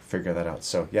 Go figure that out.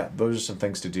 So yeah, those are some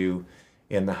things to do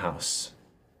in the house.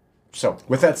 So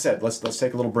with that said, let's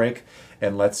take a little break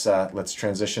and let's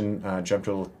transition, jump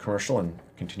to a little commercial and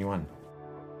continue on.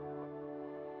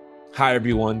 Hi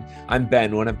everyone, I'm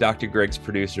Ben, one of Dr. Greg's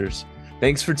producers.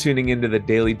 Thanks for tuning into the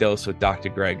Daily Dose with Dr.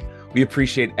 Greg. We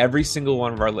appreciate every single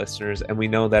one of our listeners, and we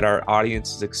know that our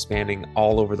audience is expanding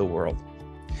all over the world.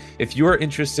 If you are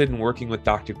interested in working with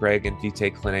Dr. Greg and Vitae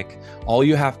Clinic, all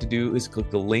you have to do is click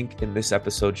the link in this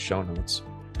episode's show notes.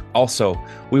 Also,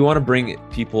 we want to bring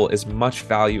people as much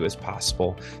value as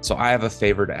possible, so I have a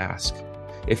favor to ask.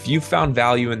 If you found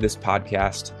value in this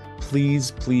podcast,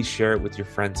 please share it with your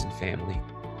friends and family.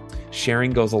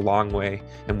 Sharing goes a long way,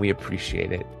 and we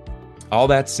appreciate it. All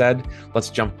that said, let's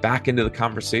jump back into the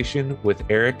conversation with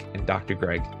Eric and Dr.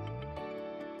 Greg.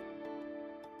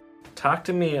 Talk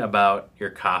to me about your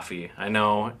coffee. I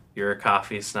know you're a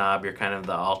coffee snob. You're kind of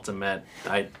the ultimate.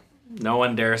 No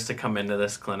one dares to come into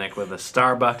this clinic with a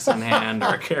Starbucks in hand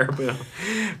or a Caribou.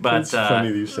 But it's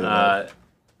funny that you say that.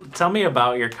 Tell me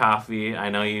about your coffee. I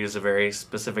know you use a very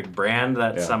specific brand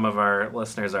that some of our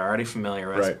listeners are already familiar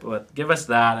with. Right. But give us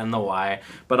that and the why.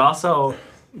 But also,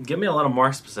 give me a little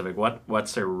more specific.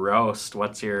 What's your roast?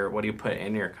 What do you put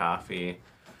in your coffee?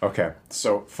 Okay,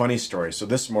 so funny story. So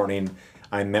this morning,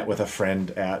 I met with a friend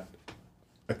at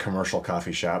a commercial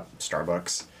coffee shop,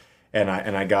 Starbucks, and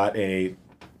I got a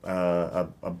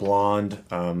blonde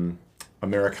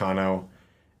Americano,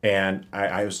 and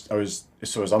I was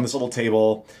on this little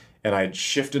table, and I had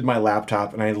shifted my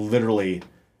laptop, and I literally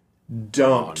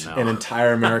dumped an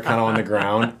entire Americano on the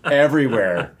ground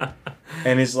everywhere.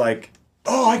 And he's like,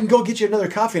 "Oh, I can go get you another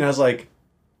coffee," and I was like,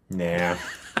 "Nah."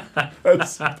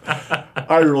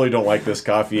 I really don't like this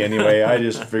coffee anyway. I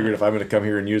just figured if I'm going to come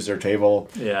here and use their table,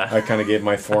 I kind of gave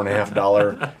my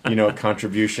 $4.50,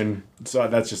 contribution. So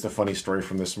that's just a funny story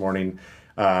from this morning.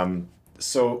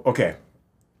 Okay,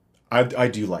 I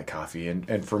do like coffee,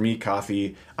 and for me,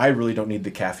 coffee, I really don't need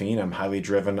the caffeine. I'm highly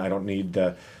driven. I don't need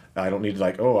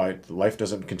life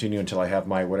doesn't continue until I have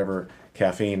my whatever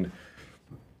caffeine.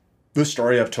 The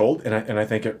story I've told, and I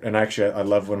think I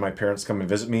love when my parents come and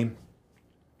visit me.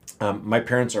 My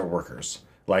parents are workers,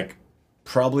 like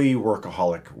probably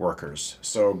workaholic workers.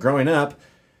 So growing up,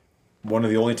 one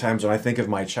of the only times when I think of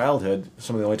my childhood,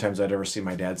 some of the only times I'd ever see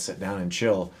my dad sit down and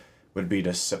chill would be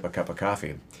to sip a cup of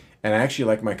coffee. And I actually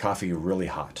like my coffee really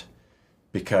hot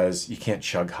because you can't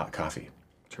chug hot coffee.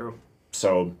 True.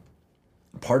 So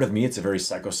part of me, it's a very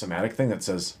psychosomatic thing that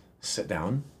says, sit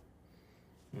down,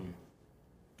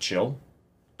 chill,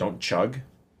 don't chug,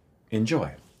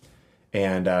 enjoy.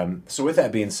 And so with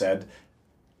that being said,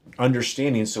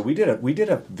 understanding, so we did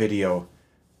a video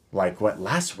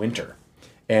last winter.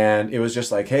 And it was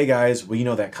just like, hey guys, we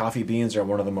know that coffee beans are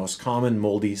one of the most common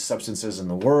moldy substances in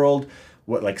the world.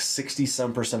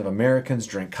 60% of Americans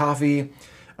drink coffee.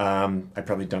 I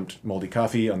probably dumped moldy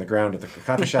coffee on the ground at the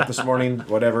coffee shop this morning,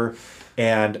 whatever.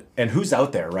 And who's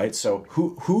out there, right? So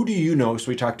who do you know? So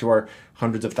we talked to our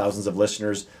hundreds of thousands of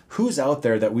listeners. Who's out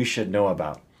there that we should know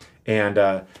about?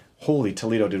 And holy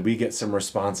Toledo, did we get some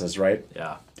responses, right?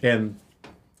 Yeah. And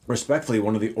respectfully,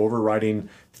 one of the overriding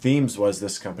themes was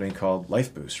this company called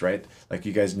Life Boost, right? Like,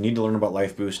 you guys need to learn about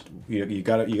Life Boost. You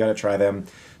gotta try them.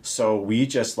 So we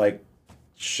just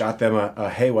shot them a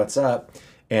hey, what's up?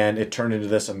 And it turned into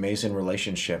this amazing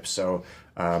relationship. So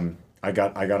I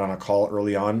got on a call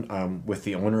early on with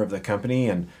the owner of the company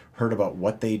and heard about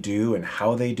what they do and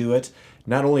how they do it.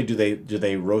 Not only do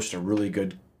they roast a really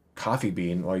good coffee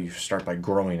bean, well, you start by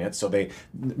growing it. So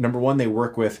number one, they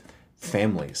work with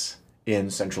families in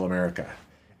Central America,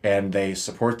 and they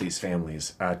support these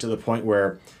families to the point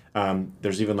where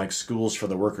there's even schools for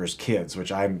the workers' kids,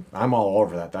 which I'm all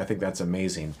over that. I think that's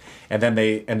amazing. And then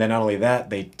not only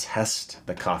that, they test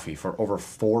the coffee for over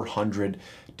 400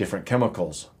 different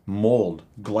chemicals, mold,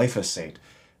 glyphosate.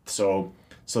 So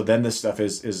then this stuff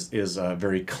is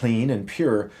very clean and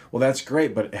pure. Well, that's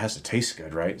great, but it has to taste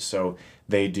good, right? So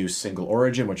they do single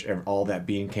origin, which all that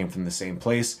bean came from the same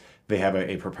place. They have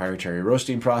a proprietary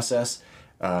roasting process.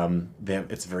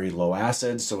 It's very low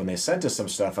acid. So when they sent us some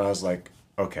stuff, I was like,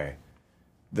 okay,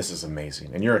 this is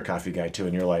amazing. And you're a coffee guy too,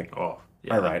 and you're like, oh,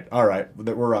 yeah. all right,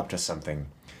 we're up to something.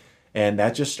 And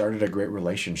that just started a great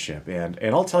relationship. And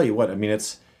I'll tell you what, I mean,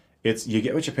 it's you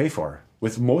get what you pay for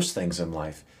with most things in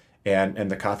life.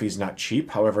 And the coffee's not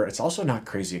cheap. However, it's also not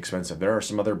crazy expensive. There are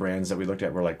some other brands that we looked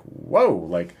at, we're like,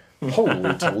 whoa,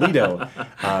 holy Toledo.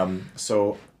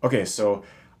 So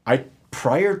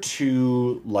prior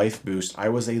to Life Boost, I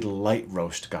was a light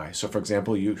roast guy. So for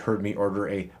example, you heard me order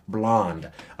a blonde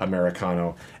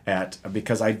Americano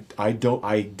because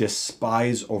I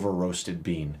despise over roasted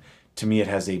bean. To me, it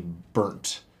has a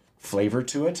burnt flavor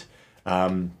to it.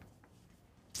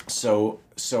 So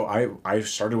I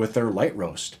started with their light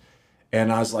roast,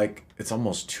 and I was like, it's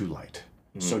almost too light.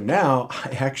 So now I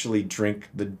actually drink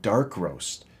the dark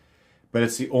roast. But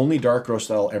it's the only dark roast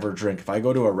that I'll ever drink. If I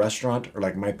go to a restaurant, or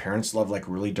my parents love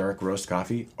really dark roast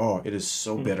coffee, it is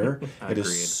so bitter. It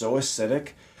is so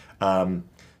acidic.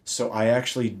 So I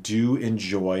actually do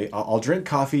enjoy, I'll drink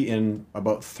coffee in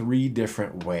about 3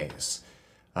 different ways.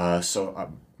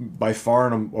 By far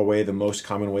and away, the most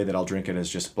common way that I'll drink it is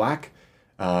just black.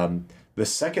 The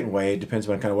second way, depends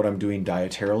on kind of what I'm doing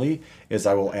dietarily, is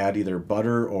I will add either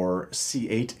butter or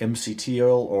C8 MCT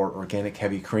oil or organic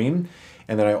heavy cream.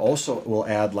 And then I also will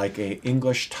add a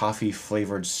English toffee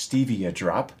flavored stevia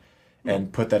drop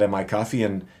and put that in my coffee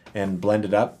and blend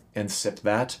it up and sip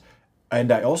that.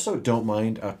 And I also don't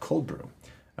mind a cold brew.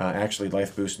 Actually,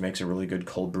 Life Boost makes a really good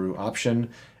cold brew option.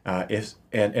 I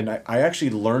actually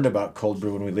learned about cold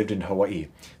brew when we lived in Hawaii.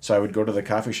 So I would go to the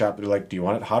coffee shop, they're like, do you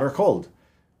want it hot or cold?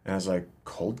 And I was like,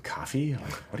 cold coffee?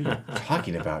 What are you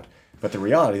talking about? But the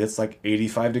reality, it's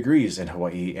 85 degrees in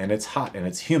Hawaii, and it's hot and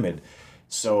it's humid.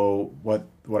 So what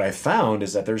I found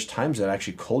is that there's times that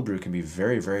actually cold brew can be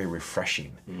very, very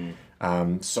refreshing.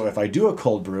 So if I do a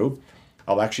cold brew,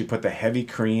 I'll actually put the heavy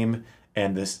cream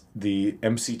and the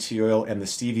MCT oil and the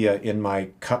stevia in my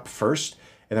cup first,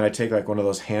 and then I take one of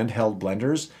those handheld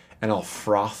blenders and I'll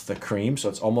froth the cream, so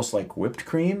it's almost like whipped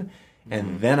cream,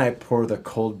 and then I pour the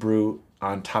cold brew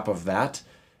on top of that.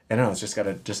 And I don't know, it's just got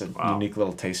a unique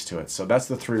little taste to it. So that's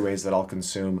the 3 ways that I'll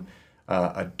consume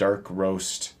a dark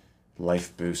roast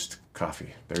Life Boost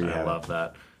coffee. There you have it. I love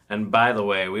that. And by the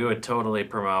way, we would totally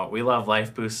promote. We love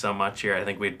Life Boost so much here. I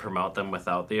think we'd promote them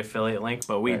without the affiliate link,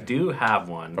 but we do have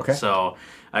one. Okay. So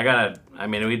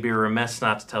we'd be remiss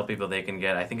not to tell people they can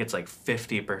get, I think it's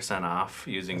 50% off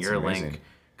using your link,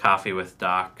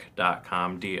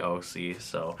 coffeewithdoc.com, DOC.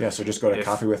 So yeah, so just go to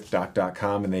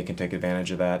coffeewithdoc.com and they can take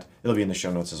advantage of that. It'll be in the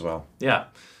show notes as well. Yeah.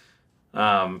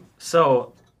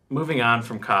 So moving on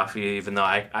from coffee, even though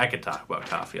I could talk about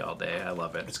coffee all day. I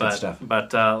love it. It's good stuff.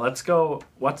 But let's go.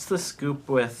 What's the scoop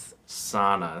with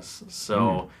saunas?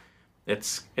 So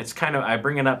it's kind of, I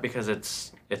bring it up because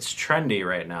it's trendy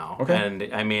right now. Okay.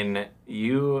 And I mean,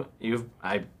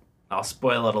 I'll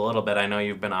spoil it a little bit. I know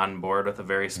you've been on board with a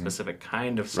very specific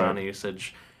kind of sauna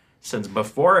usage since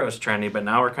before it was trendy, but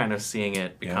now we're kind of seeing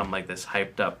it become like this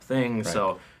hyped up thing. Right.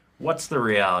 So what's the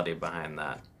reality behind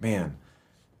that? Man,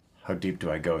 how deep do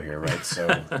I go here, right?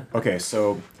 So, okay,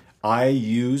 so I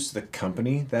use the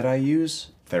company that I use,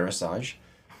 Therasage,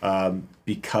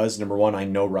 because number one, I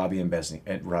know Robbie and Melody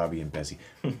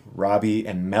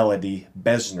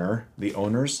Besner, the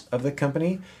owners of the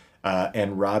company,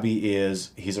 and Robbie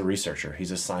he's a researcher,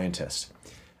 he's a scientist.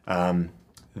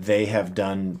 They have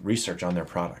done research on their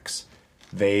products.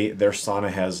 Their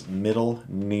sauna has middle,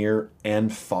 near,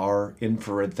 and far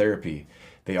infrared therapy.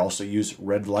 They also use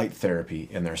red light therapy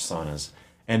in their saunas.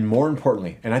 And more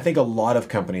importantly, and I think a lot of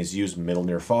companies use middle,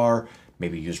 near, far,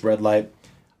 maybe use red light.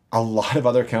 A lot of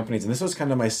other companies, and this was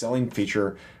kind of my selling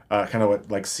feature, kind of what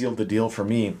like sealed the deal for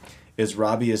me, is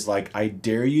Robbie is like, I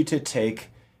dare you to take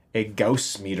a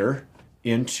Gauss meter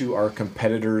into our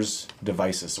competitors'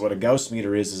 devices. So what a Gauss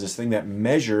meter is this thing that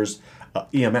measures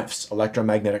EMFs,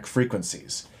 electromagnetic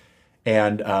frequencies.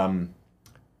 And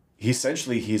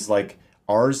he's like,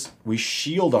 we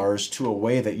shield ours to a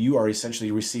way that you are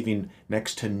essentially receiving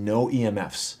next to no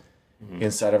EMFs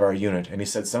inside of our unit. And he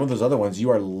said some of those other ones,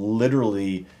 you are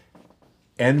literally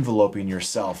enveloping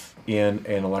yourself in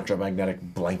an electromagnetic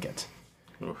blanket.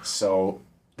 Oof. So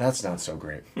that's not so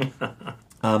great.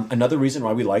 Another reason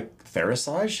why we like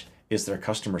Therasage is their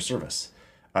customer service.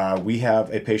 We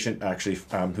have a patient actually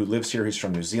who lives here. He's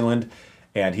from New Zealand,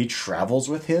 and he travels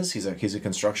with his. He's a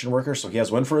construction worker, so he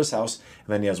has one for his house,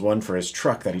 and then he has one for his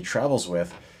truck that he travels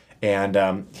with.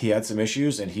 And he had some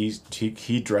issues, and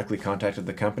he directly contacted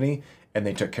the company, and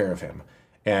they took care of him.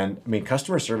 And I mean,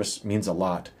 customer service means a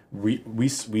lot. We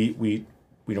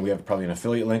have probably an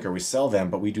affiliate link, or we sell them,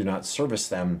 but we do not service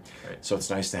them. Right. So it's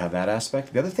nice to have that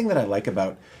aspect. The other thing that I like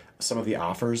about some of the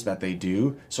offers that they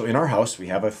do, so in our house we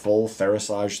have a full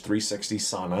Therasage 360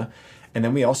 sauna, and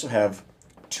then we also have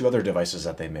two other devices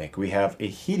that they make. We have a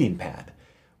heating pad,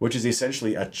 which is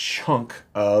essentially a chunk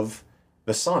of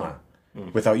the sauna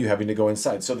without you having to go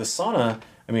inside. So the sauna,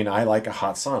 I mean, I like a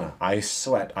hot sauna. I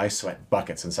sweat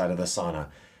buckets inside of the sauna.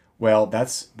 Well,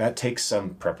 that takes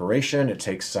some preparation. It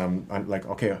takes some, like,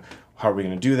 okay, how are we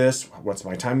going to do this? What's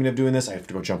my timing of doing this? I have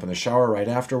to go jump in the shower right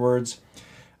afterwards.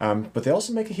 But they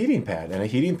also make a heating pad, and a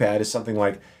heating pad is something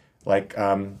like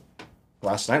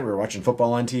last night we were watching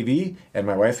football on TV, and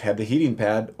my wife had the heating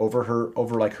pad over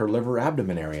like her liver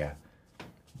abdomen area.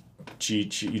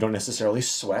 You don't necessarily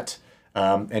sweat,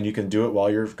 and you can do it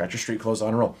while you've got your street clothes on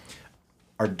and roll.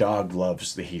 Our dog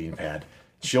loves the heating pad.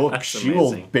 She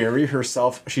will bury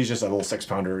herself. She's just a little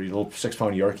 6-pound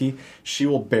Yorkie. She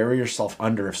will bury herself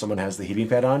under if someone has the heating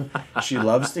pad on. She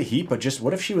loves the heat, but just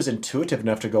what if she was intuitive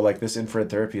enough to go like, this infrared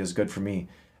therapy is good for me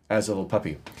as a little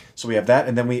puppy. So we have that,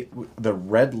 and then the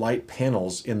red light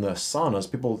panels in the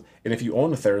saunas. People, and if you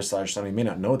own a Therasage sauna, you may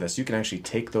not know this. You can actually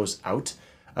take those out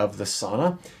of the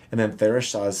sauna, and then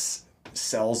Therasage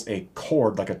sells a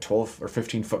cord, like a 12 or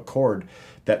 15-foot cord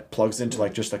that plugs into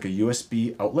just like a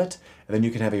USB outlet, and then you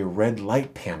can have a red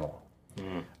light panel.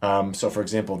 So for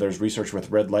example, there's research with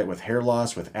red light with hair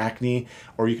loss, with acne,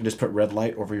 or you can just put red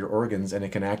light over your organs and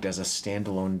it can act as a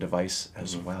standalone device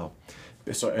as well.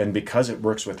 So, and because it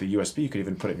works with the USB, you could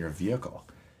even put it in your vehicle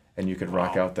and you could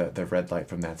rock out the red light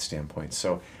from that standpoint.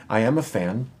 So I am a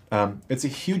fan. It's a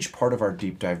huge part of our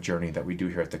deep dive journey that we do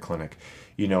here at the clinic.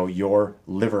 Your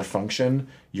liver function,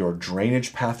 your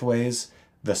drainage pathways,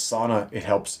 the sauna, it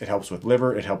helps with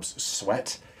liver, it helps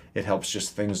sweat, it helps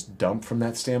just things dump from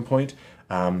that standpoint.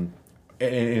 And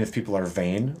if people are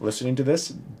vain listening to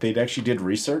this, they actually did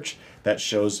research that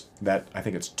shows that I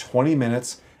think it's 20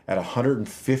 minutes at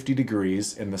 150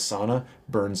 degrees in the sauna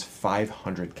burns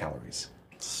 500 calories.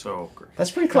 So great. That's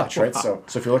pretty clutch, right? So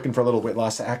if you're looking for a little weight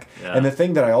loss hack, and the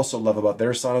thing that I also love about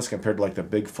their saunas compared to like the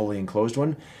big fully enclosed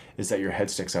one is that your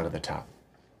head sticks out of the top.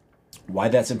 Why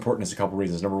that's important is a couple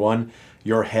reasons. Number one,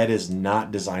 your head is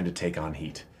not designed to take on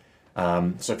heat.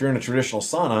 So if you're in a traditional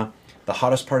sauna, the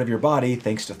hottest part of your body,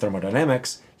 thanks to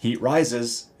thermodynamics, heat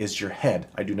rises, is your head.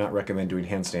 I do not recommend doing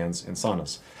handstands in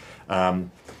saunas.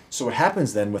 So what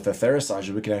happens then with the Therasage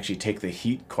is we can actually take the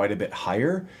heat quite a bit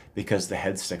higher because the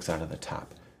head sticks out of the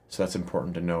top. So that's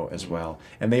important to know as well.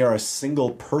 And they are a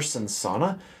single person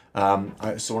sauna.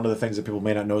 So one of the things that people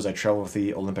may not know is I traveled with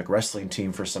the Olympic wrestling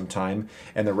team for some time,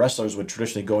 and the wrestlers would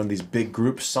traditionally go in these big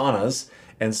group saunas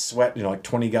and sweat, like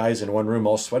 20 guys in one room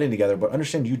all sweating together. But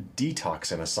understand, you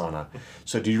detox in a sauna.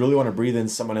 So do you really want to breathe in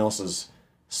someone else's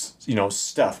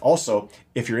stuff. Also,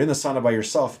 if you're in the sauna by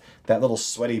yourself, that little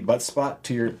sweaty butt spot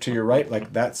to your right,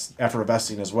 like that's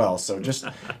effervescing as well. So just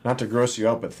not to gross you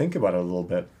out, but think about it a little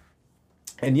bit.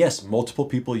 And yes, multiple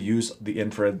people use the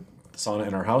infrared sauna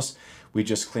in our house. We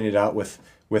just clean it out with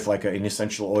like an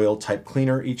essential oil type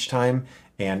cleaner each time,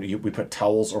 and we put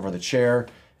towels over the chair.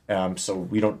 So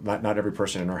we don't. Not every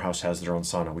person in our house has their own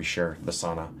sauna. We share the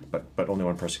sauna, but only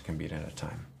one person can be in at a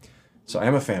time. So I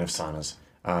am a fan of saunas,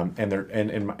 and they're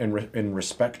in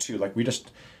respect to, like, we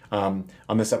just on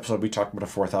this episode we talked about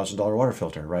a $4,000 water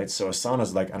filter, right? So a sauna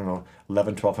is like, I don't know,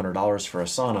 $1,100-$1,200 for a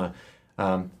sauna.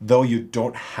 Though you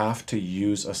don't have to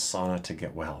use a sauna to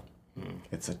get well.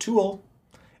 It's a tool,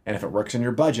 and if it works in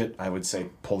your budget, I would say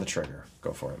pull the trigger.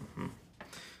 Go for it.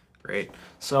 Great.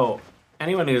 So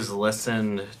anyone who's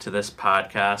listened to this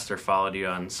podcast or followed you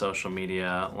on social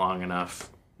media long enough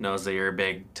knows that you're a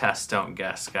big test, don't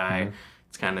guess guy.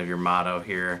 It's kind of your motto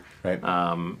here. Right.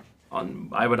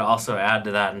 I would also add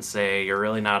to that and say you're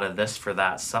really not a this for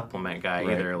that supplement guy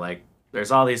Right. either. Like,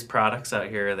 there's all these products out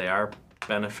here. They are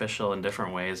beneficial in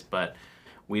different ways, but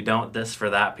we don't this for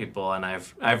that people. And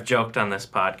I've joked on this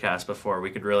podcast before,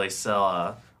 we could really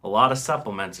sell a lot of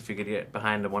supplements if you could get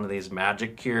behind one of these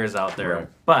magic cures out there. Right.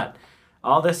 But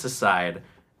all this aside,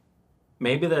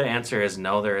 maybe the answer is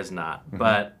no, there is not.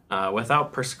 But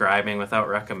without prescribing, without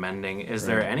recommending, is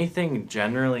there anything,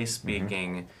 generally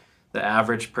speaking, the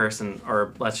average person,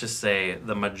 or let's just say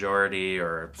the majority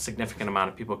or significant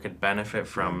amount of people could benefit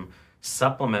from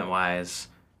supplement-wise,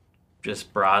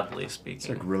 just broadly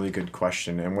speaking? It's a really good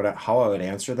question. And how I would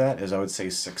answer that is I would say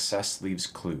success leaves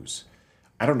clues.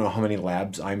 I don't know how many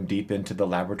labs I'm deep into the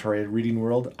laboratory reading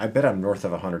world. I bet I'm north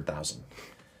of 100,000.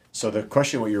 So the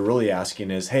question, what you're really asking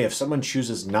is, hey, if someone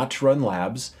chooses not to run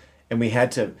labs and we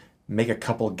had to make a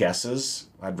couple guesses,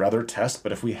 I'd rather test,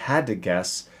 but if we had to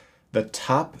guess, the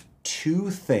top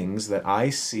 2 things that I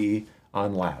see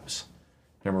on labs.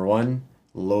 Number 1,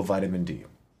 low vitamin D.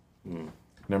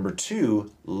 Number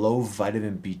 2, low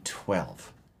vitamin B12,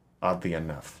 oddly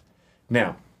enough.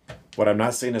 Now, what I'm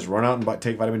not saying is run out and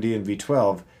take vitamin D and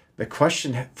B12. The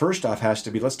question, first off, has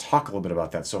to be, let's talk a little bit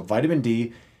about that. So vitamin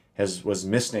D was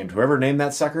misnamed. Whoever named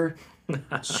that sucker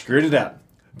screwed it up.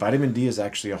 Vitamin D is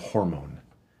actually a hormone.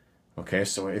 Okay,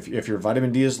 so if your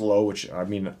vitamin D is low, which, I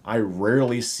mean, I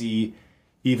rarely see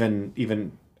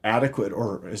even adequate,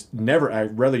 or I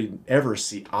rarely ever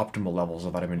see optimal levels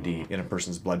of vitamin D in a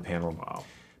person's blood panel. Wow.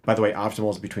 By the way,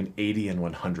 optimal is between 80 and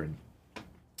 100.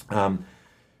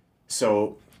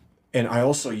 And I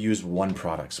also use one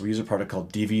product. So we use a product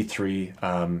called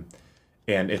DV3,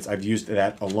 and I've used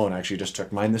that alone. I actually just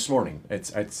took mine this morning.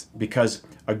 It's because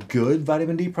a good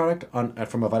vitamin D product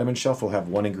from a vitamin shelf will have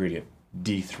one ingredient,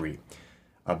 D3.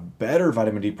 A better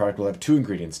vitamin D product will have 2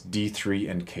 ingredients, D3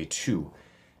 and K2.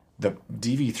 The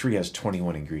DV3 has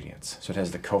 21 ingredients, so it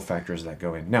has the cofactors that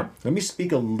go in. Now, let me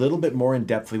speak a little bit more in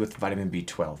depthly with vitamin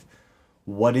B12.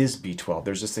 What is B12?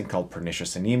 There's this thing called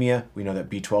pernicious anemia. We know that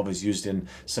B12 is used in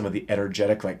some of the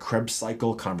energetic, like Krebs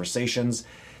cycle conversations.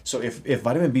 So if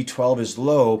vitamin B12 is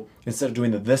low, instead of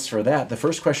doing the this for that, the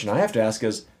first question I have to ask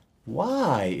is,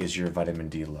 why is your vitamin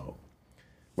D low?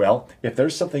 Well, if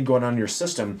there's something going on in your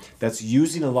system that's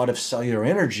using a lot of cellular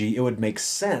energy, it would make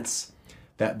sense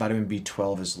that vitamin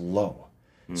B12 is low.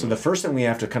 So the first thing we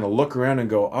have to kind of look around and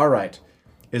go, all right,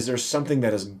 is there something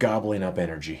that is gobbling up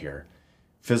energy here?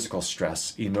 Physical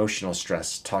stress, emotional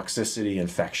stress, toxicity,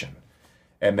 infection.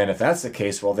 And then if that's the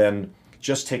case, well then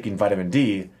just taking vitamin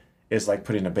D is like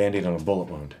putting a Band-Aid on a bullet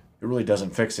wound. It really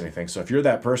doesn't fix anything. So if you're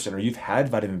that person or you've had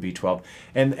vitamin B12,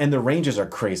 and the ranges are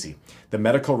crazy. The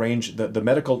medical range, the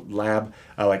medical lab,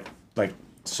 like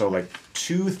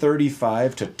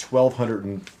 235 to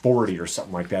 1240 or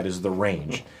something like that is the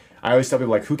range. I always tell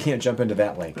people, like, who can't jump into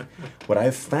that lake? What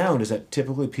I've found is that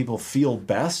typically people feel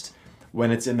best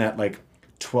when it's in that like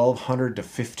 1200 to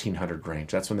 1500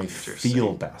 range. That's when they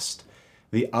feel best.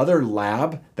 The other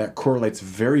lab that correlates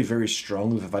very, very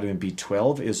strongly with vitamin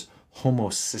B12 is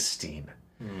homocysteine.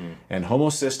 And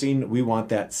homocysteine, we want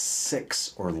that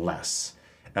 6 or less.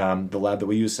 The lab that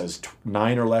we use says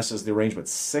 9 or less is the range, but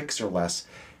 6 or less.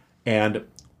 And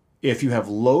if you have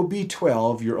low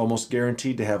B12, you're almost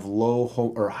guaranteed to have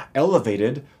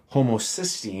elevated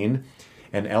homocysteine.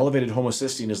 And elevated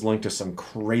homocysteine is linked to some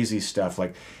crazy stuff.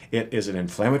 Like, it is an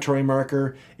inflammatory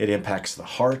marker. It impacts the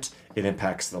heart. It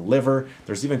impacts the liver.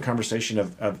 There's even conversation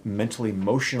of mental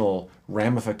emotional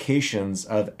ramifications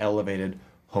of elevated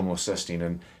homocysteine.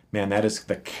 And man, that is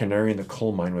the canary in the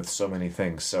coal mine with so many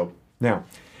things. So now,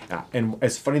 and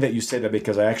it's funny that you say that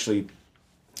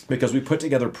because we put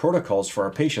together protocols for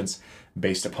our patients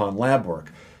based upon lab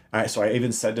work. So I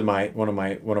even said to one of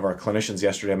our clinicians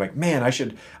yesterday, I'm like, man,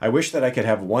 I wish that I could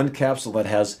have one capsule that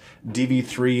has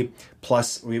DV3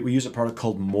 plus. We use a product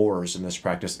called MORS in this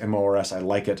practice, MORS. I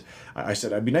like it. I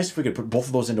said it'd be nice if we could put both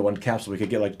of those into one capsule. We could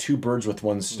get like two birds with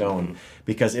one stone,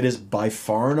 because it is by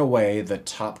far and away the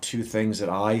top two things that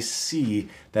I see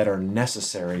that are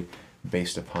necessary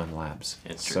based upon labs.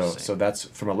 So that's,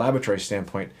 from a laboratory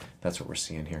standpoint, that's what we're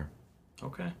seeing here.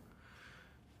 Okay.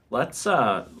 Let's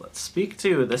speak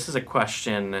to, this is a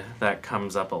question that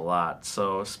comes up a lot.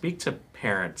 So speak to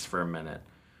parents for a minute.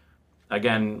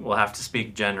 Again, we'll have to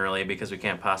speak generally because we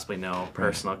can't possibly know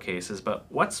personal cases, but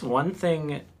what's one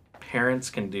thing parents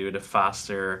can do to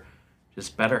foster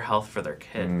just better health for their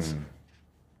kids?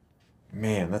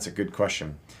 Man, that's a good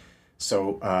question.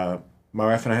 So my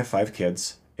wife and I have 5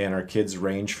 kids, and our kids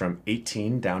range from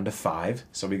 18 down to 5.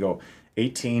 So we go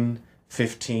 18,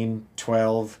 15,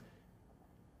 12,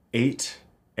 8,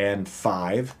 and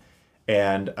 5.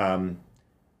 And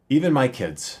even my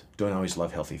kids don't always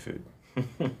love healthy food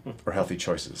or healthy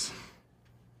choices.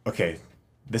 Okay,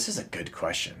 this is a good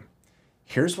question.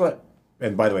 Here's what,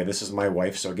 and by the way, this is my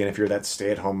wife. So again, if you're that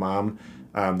stay-at-home mom,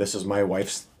 this is my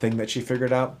wife's thing that she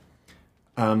figured out.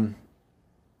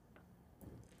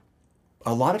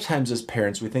 A lot of times as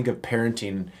parents, we think of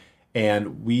parenting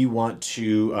and we want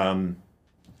to,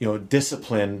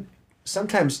 discipline.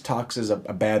 Sometimes talks is a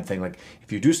bad thing. Like,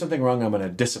 if you do something wrong, I'm going to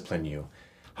discipline you.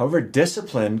 However,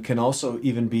 discipline can also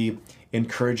even be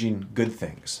encouraging good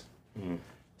things.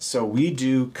 So we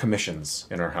do commissions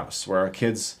in our house where our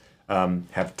kids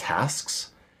have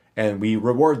tasks, and we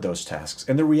reward those tasks.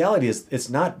 And the reality is, it's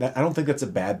not that, I don't think that's a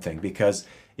bad thing, because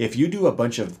if you do a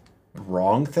bunch of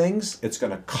wrong things, it's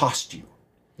going to cost you.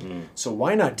 So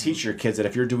why not teach your kids that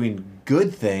if you're doing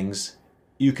good things,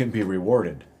 you can be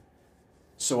rewarded?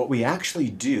 So what we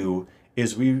actually do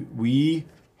is we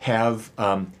have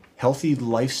healthy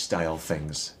lifestyle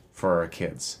things for our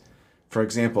kids. For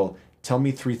example, tell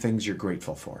me 3 things you're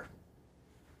grateful for.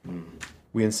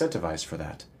 We incentivize for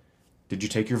that. Did you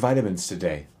take your vitamins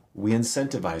today? We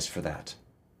incentivize for that.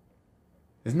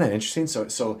 Isn't that interesting?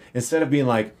 So instead of being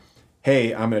like,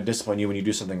 hey, I'm going to discipline you when you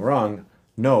do something wrong,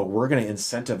 no, we're going to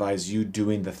incentivize you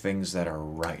doing the things that are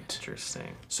right.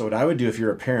 Interesting. So what I would do if you're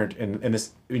a parent, and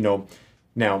this,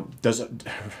 now, does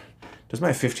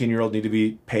my 15-year-old need to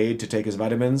be paid to take his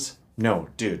vitamins? No,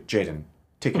 dude, Jaden,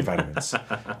 take your vitamins.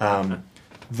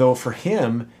 Though for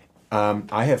him,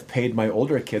 I have paid my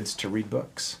older kids to read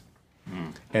books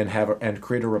and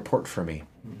create a report for me.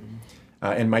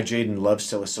 And my Jaden loves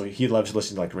to listen. So he loves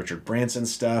listening to like Richard Branson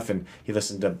stuff, and he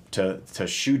listened to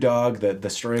Shoe Dog, the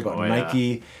story about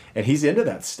Nike, and he's into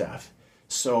that stuff.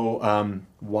 So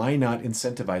why not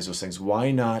incentivize those things? Why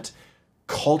not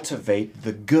cultivate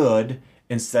the good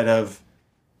instead of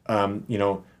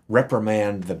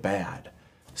reprimand the bad?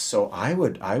 So I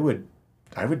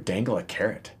would dangle a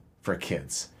carrot for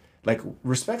kids. Like,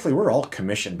 respectfully, we're all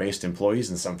commission-based employees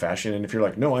in some fashion, and if you're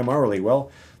like, no, I'm hourly, well,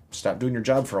 stop doing your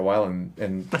job for a while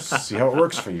and see how it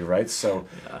works for you, right? So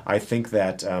I think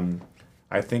that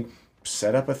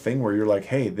set up a thing where you're like,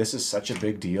 hey, this is such a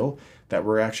big deal that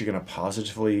we're actually going to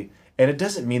positively, and it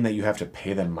doesn't mean that you have to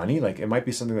pay them money. Like, it might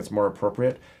be something that's more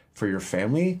appropriate for your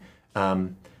family,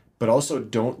 but also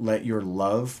don't let your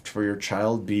love for your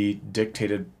child be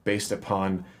dictated based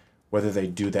upon whether they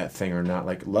do that thing or not.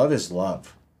 Like, love is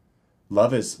love.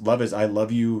 Love is I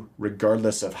love you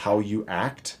regardless of how you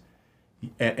act.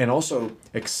 And also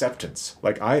acceptance.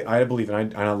 Like, I believe,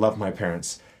 and I love my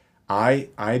parents. I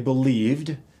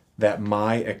believed that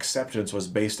my acceptance was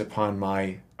based upon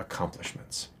my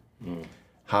accomplishments.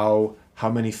 How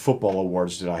many football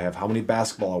awards did I have? How many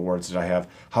basketball awards did I have?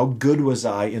 How good was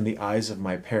I in the eyes of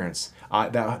my parents?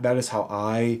 That is how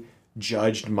I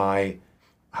judged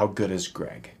how good is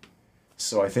Greg.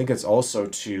 So I think it's also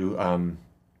to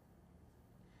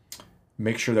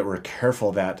make sure that we're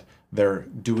careful that they're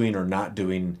doing or not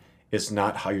doing is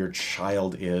not how your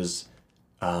child is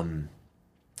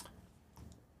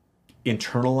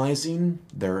internalizing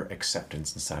their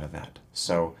acceptance inside of that.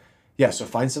 So so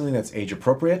find something that's age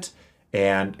appropriate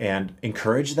and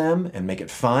encourage them and make it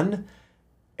fun,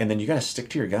 and then you got to stick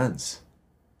to your guns.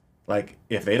 Like,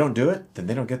 if they don't do it, then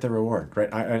they don't get the reward, right?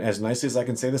 As nicely as I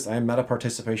can say this, I am not a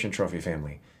participation trophy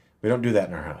family. We don't do that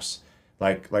in our house.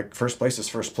 Like first place is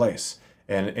first place.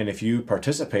 And if you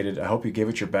participated, I hope you gave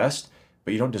it your best,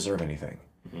 but you don't deserve anything.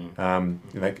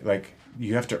 Like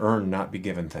you have to earn, not be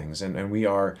given things. And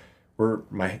my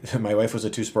wife was a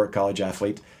 2-sport college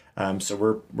athlete,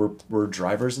 so we're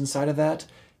drivers inside of that.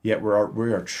 Yet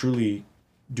we are truly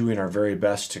doing our very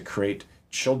best to create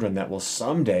children that will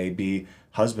someday be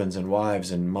husbands and wives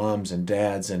and moms and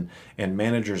dads and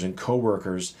managers and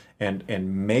coworkers and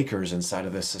makers inside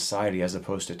of this society as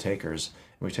opposed to takers.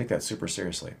 And we take that super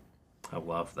seriously. I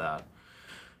love that.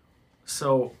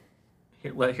 So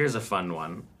here's a fun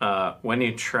one. When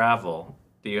you travel,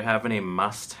 do you have any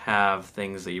must-have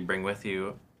things that you bring with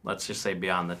you? Let's just say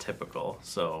beyond the typical.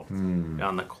 So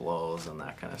beyond the clothes and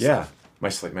that kind of Yeah, stuff. my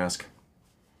sleep mask.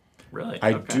 Really?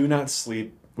 I Okay. do not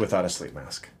sleep without a sleep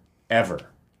mask. Ever.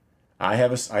 I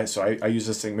have I use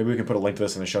this thing. Maybe we can put a link to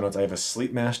this in the show notes. I have a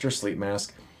Sleep Master sleep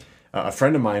mask. A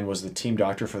friend of mine was the team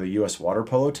doctor for the U.S. water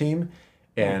polo team.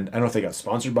 And I don't know if they got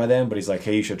sponsored by them, but he's like,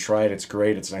 hey, you should try it. It's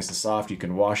great. It's nice and soft. You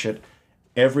can wash it.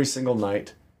 Every single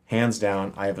night, hands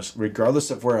down,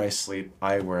 regardless of where I sleep,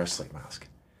 I wear a sleep mask.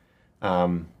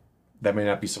 That may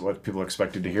not be what people are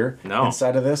expected to hear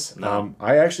inside of this. No.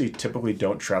 I actually typically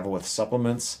don't travel with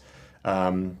supplements.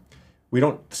 We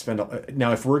don't spend...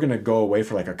 Now, if we're going to go away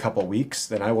for like a couple weeks,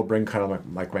 then I will bring kind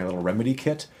of like my little remedy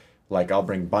kit. Like I'll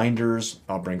bring binders,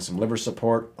 I'll bring some liver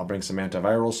support, I'll bring some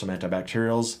antivirals, some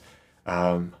antibacterials.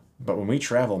 But when we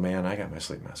travel, man, I got my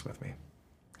sleep mask with me.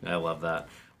 I love that.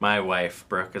 My wife,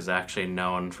 Brooke, is actually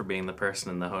known for being the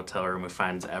person in the hotel room who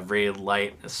finds every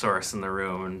light source in the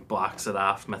room and blocks it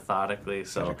off methodically.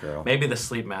 So maybe the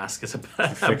sleep mask is a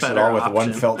better Fix it all with option.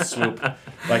 one felt swoop.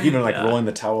 Like even like rolling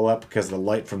the towel up because the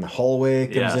light from the hallway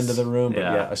comes into the room. But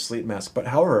yeah, a sleep mask. But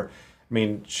however, I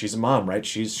mean, she's a mom, right?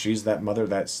 She's that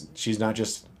mother she's not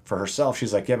just for herself.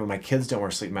 She's like, yeah, but my kids don't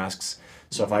wear sleep masks.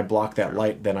 So if I block that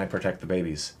light, then I protect the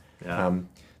babies. Yeah.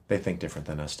 They think different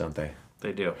than us, don't they?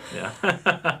 They do, yeah.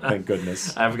 Thank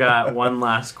goodness. I've got one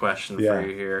last question for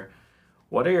you here.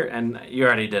 What are and you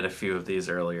already did a few of these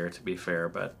earlier, to be fair,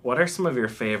 but what are some of your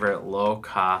favorite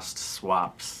low-cost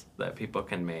swaps that people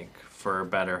can make for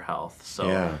better health?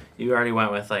 So you already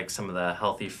went with like some of the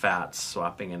healthy fats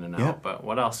swapping in and out, but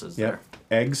what else is there?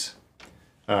 Eggs,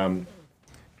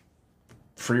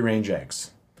 free-range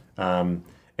eggs,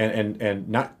 and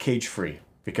not cage-free.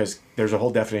 Because there's a whole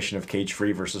definition of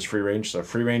cage-free versus free-range. So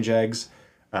free-range eggs,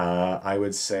 I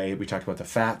would say, we talked about the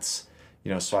fats,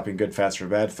 swapping good fats for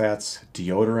bad fats,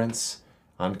 deodorants,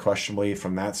 unquestionably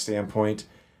from that standpoint.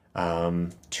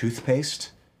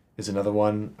 Toothpaste is another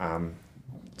one.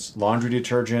 Laundry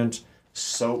detergent,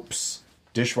 soaps,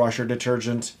 dishwasher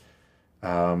detergent.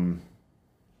 Other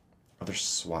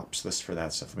swaps, this for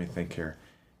that stuff. Let me think here.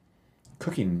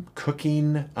 Cooking,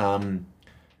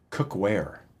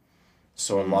 cookware.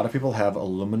 So a lot of people have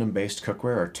aluminum-based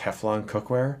cookware or Teflon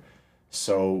cookware.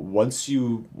 So once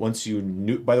you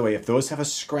by the way, if those have a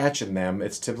scratch in them,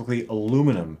 it's typically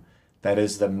aluminum. That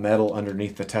is the metal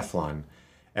underneath the Teflon.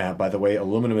 By the way,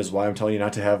 aluminum is why I'm telling you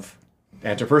not to have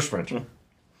antiperspirant.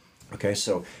 Okay,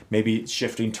 so maybe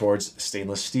shifting towards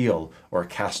stainless steel or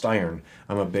cast iron.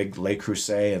 I'm a big Le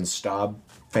Creuset and Staub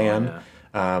fan.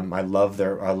 I love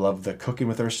the cooking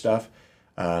with their stuff.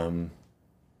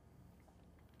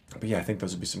 But yeah, I think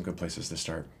those would be some good places to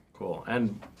start. Cool.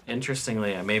 And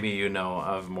interestingly, maybe you know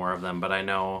of more of them, but I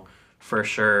know for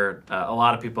sure a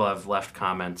lot of people have left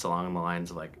comments along the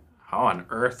lines of like, how on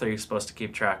earth are you supposed to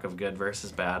keep track of good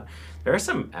versus bad? There are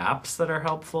some apps that are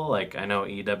helpful. Like I know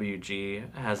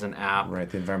EWG has an app. Right,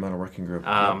 the Environmental Working Group.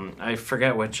 I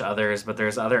forget which others, but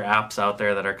there's other apps out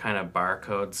there that are kind of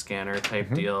barcode scanner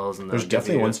type deals. And there's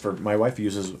definitely ones for, my wife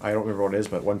uses, I don't remember what it is,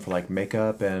 but one for like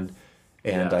makeup and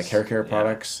like hair care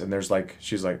products, and there's like,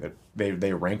 she's like,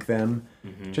 they rank them.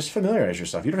 Just familiarize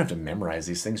yourself. You don't have to memorize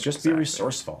these things. Just be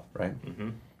resourceful, right?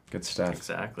 Good stuff.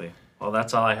 Exactly. Well,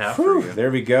 that's all I have for you.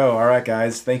 There we go. All right,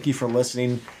 guys. Thank you for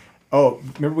listening. Oh,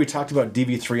 remember we talked about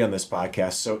DV3 on this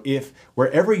podcast. So if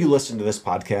wherever you listen to this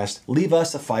podcast, leave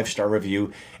us a 5-star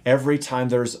review. Every time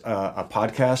there's a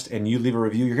podcast and you leave a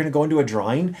review, you're going to go into a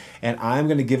drawing, and I'm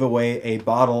going to give away a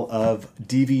bottle of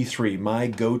DV3, my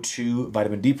go-to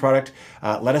vitamin D product.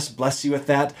 Let us bless you with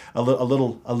that. A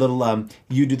little.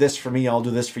 You do this for me, I'll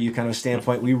do this for you kind of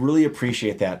standpoint. We really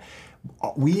appreciate that.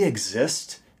 We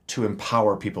exist to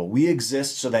empower people. We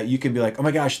exist so that you can be like, oh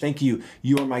my gosh, thank you.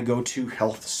 You are my go-to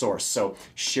health source. So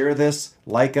share this,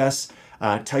 like us,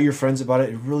 tell your friends about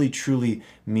it. It really, truly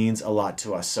means a lot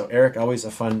to us. So Eric, always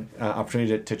a fun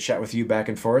opportunity to chat with you back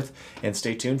and forth, and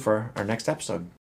stay tuned for our next episode.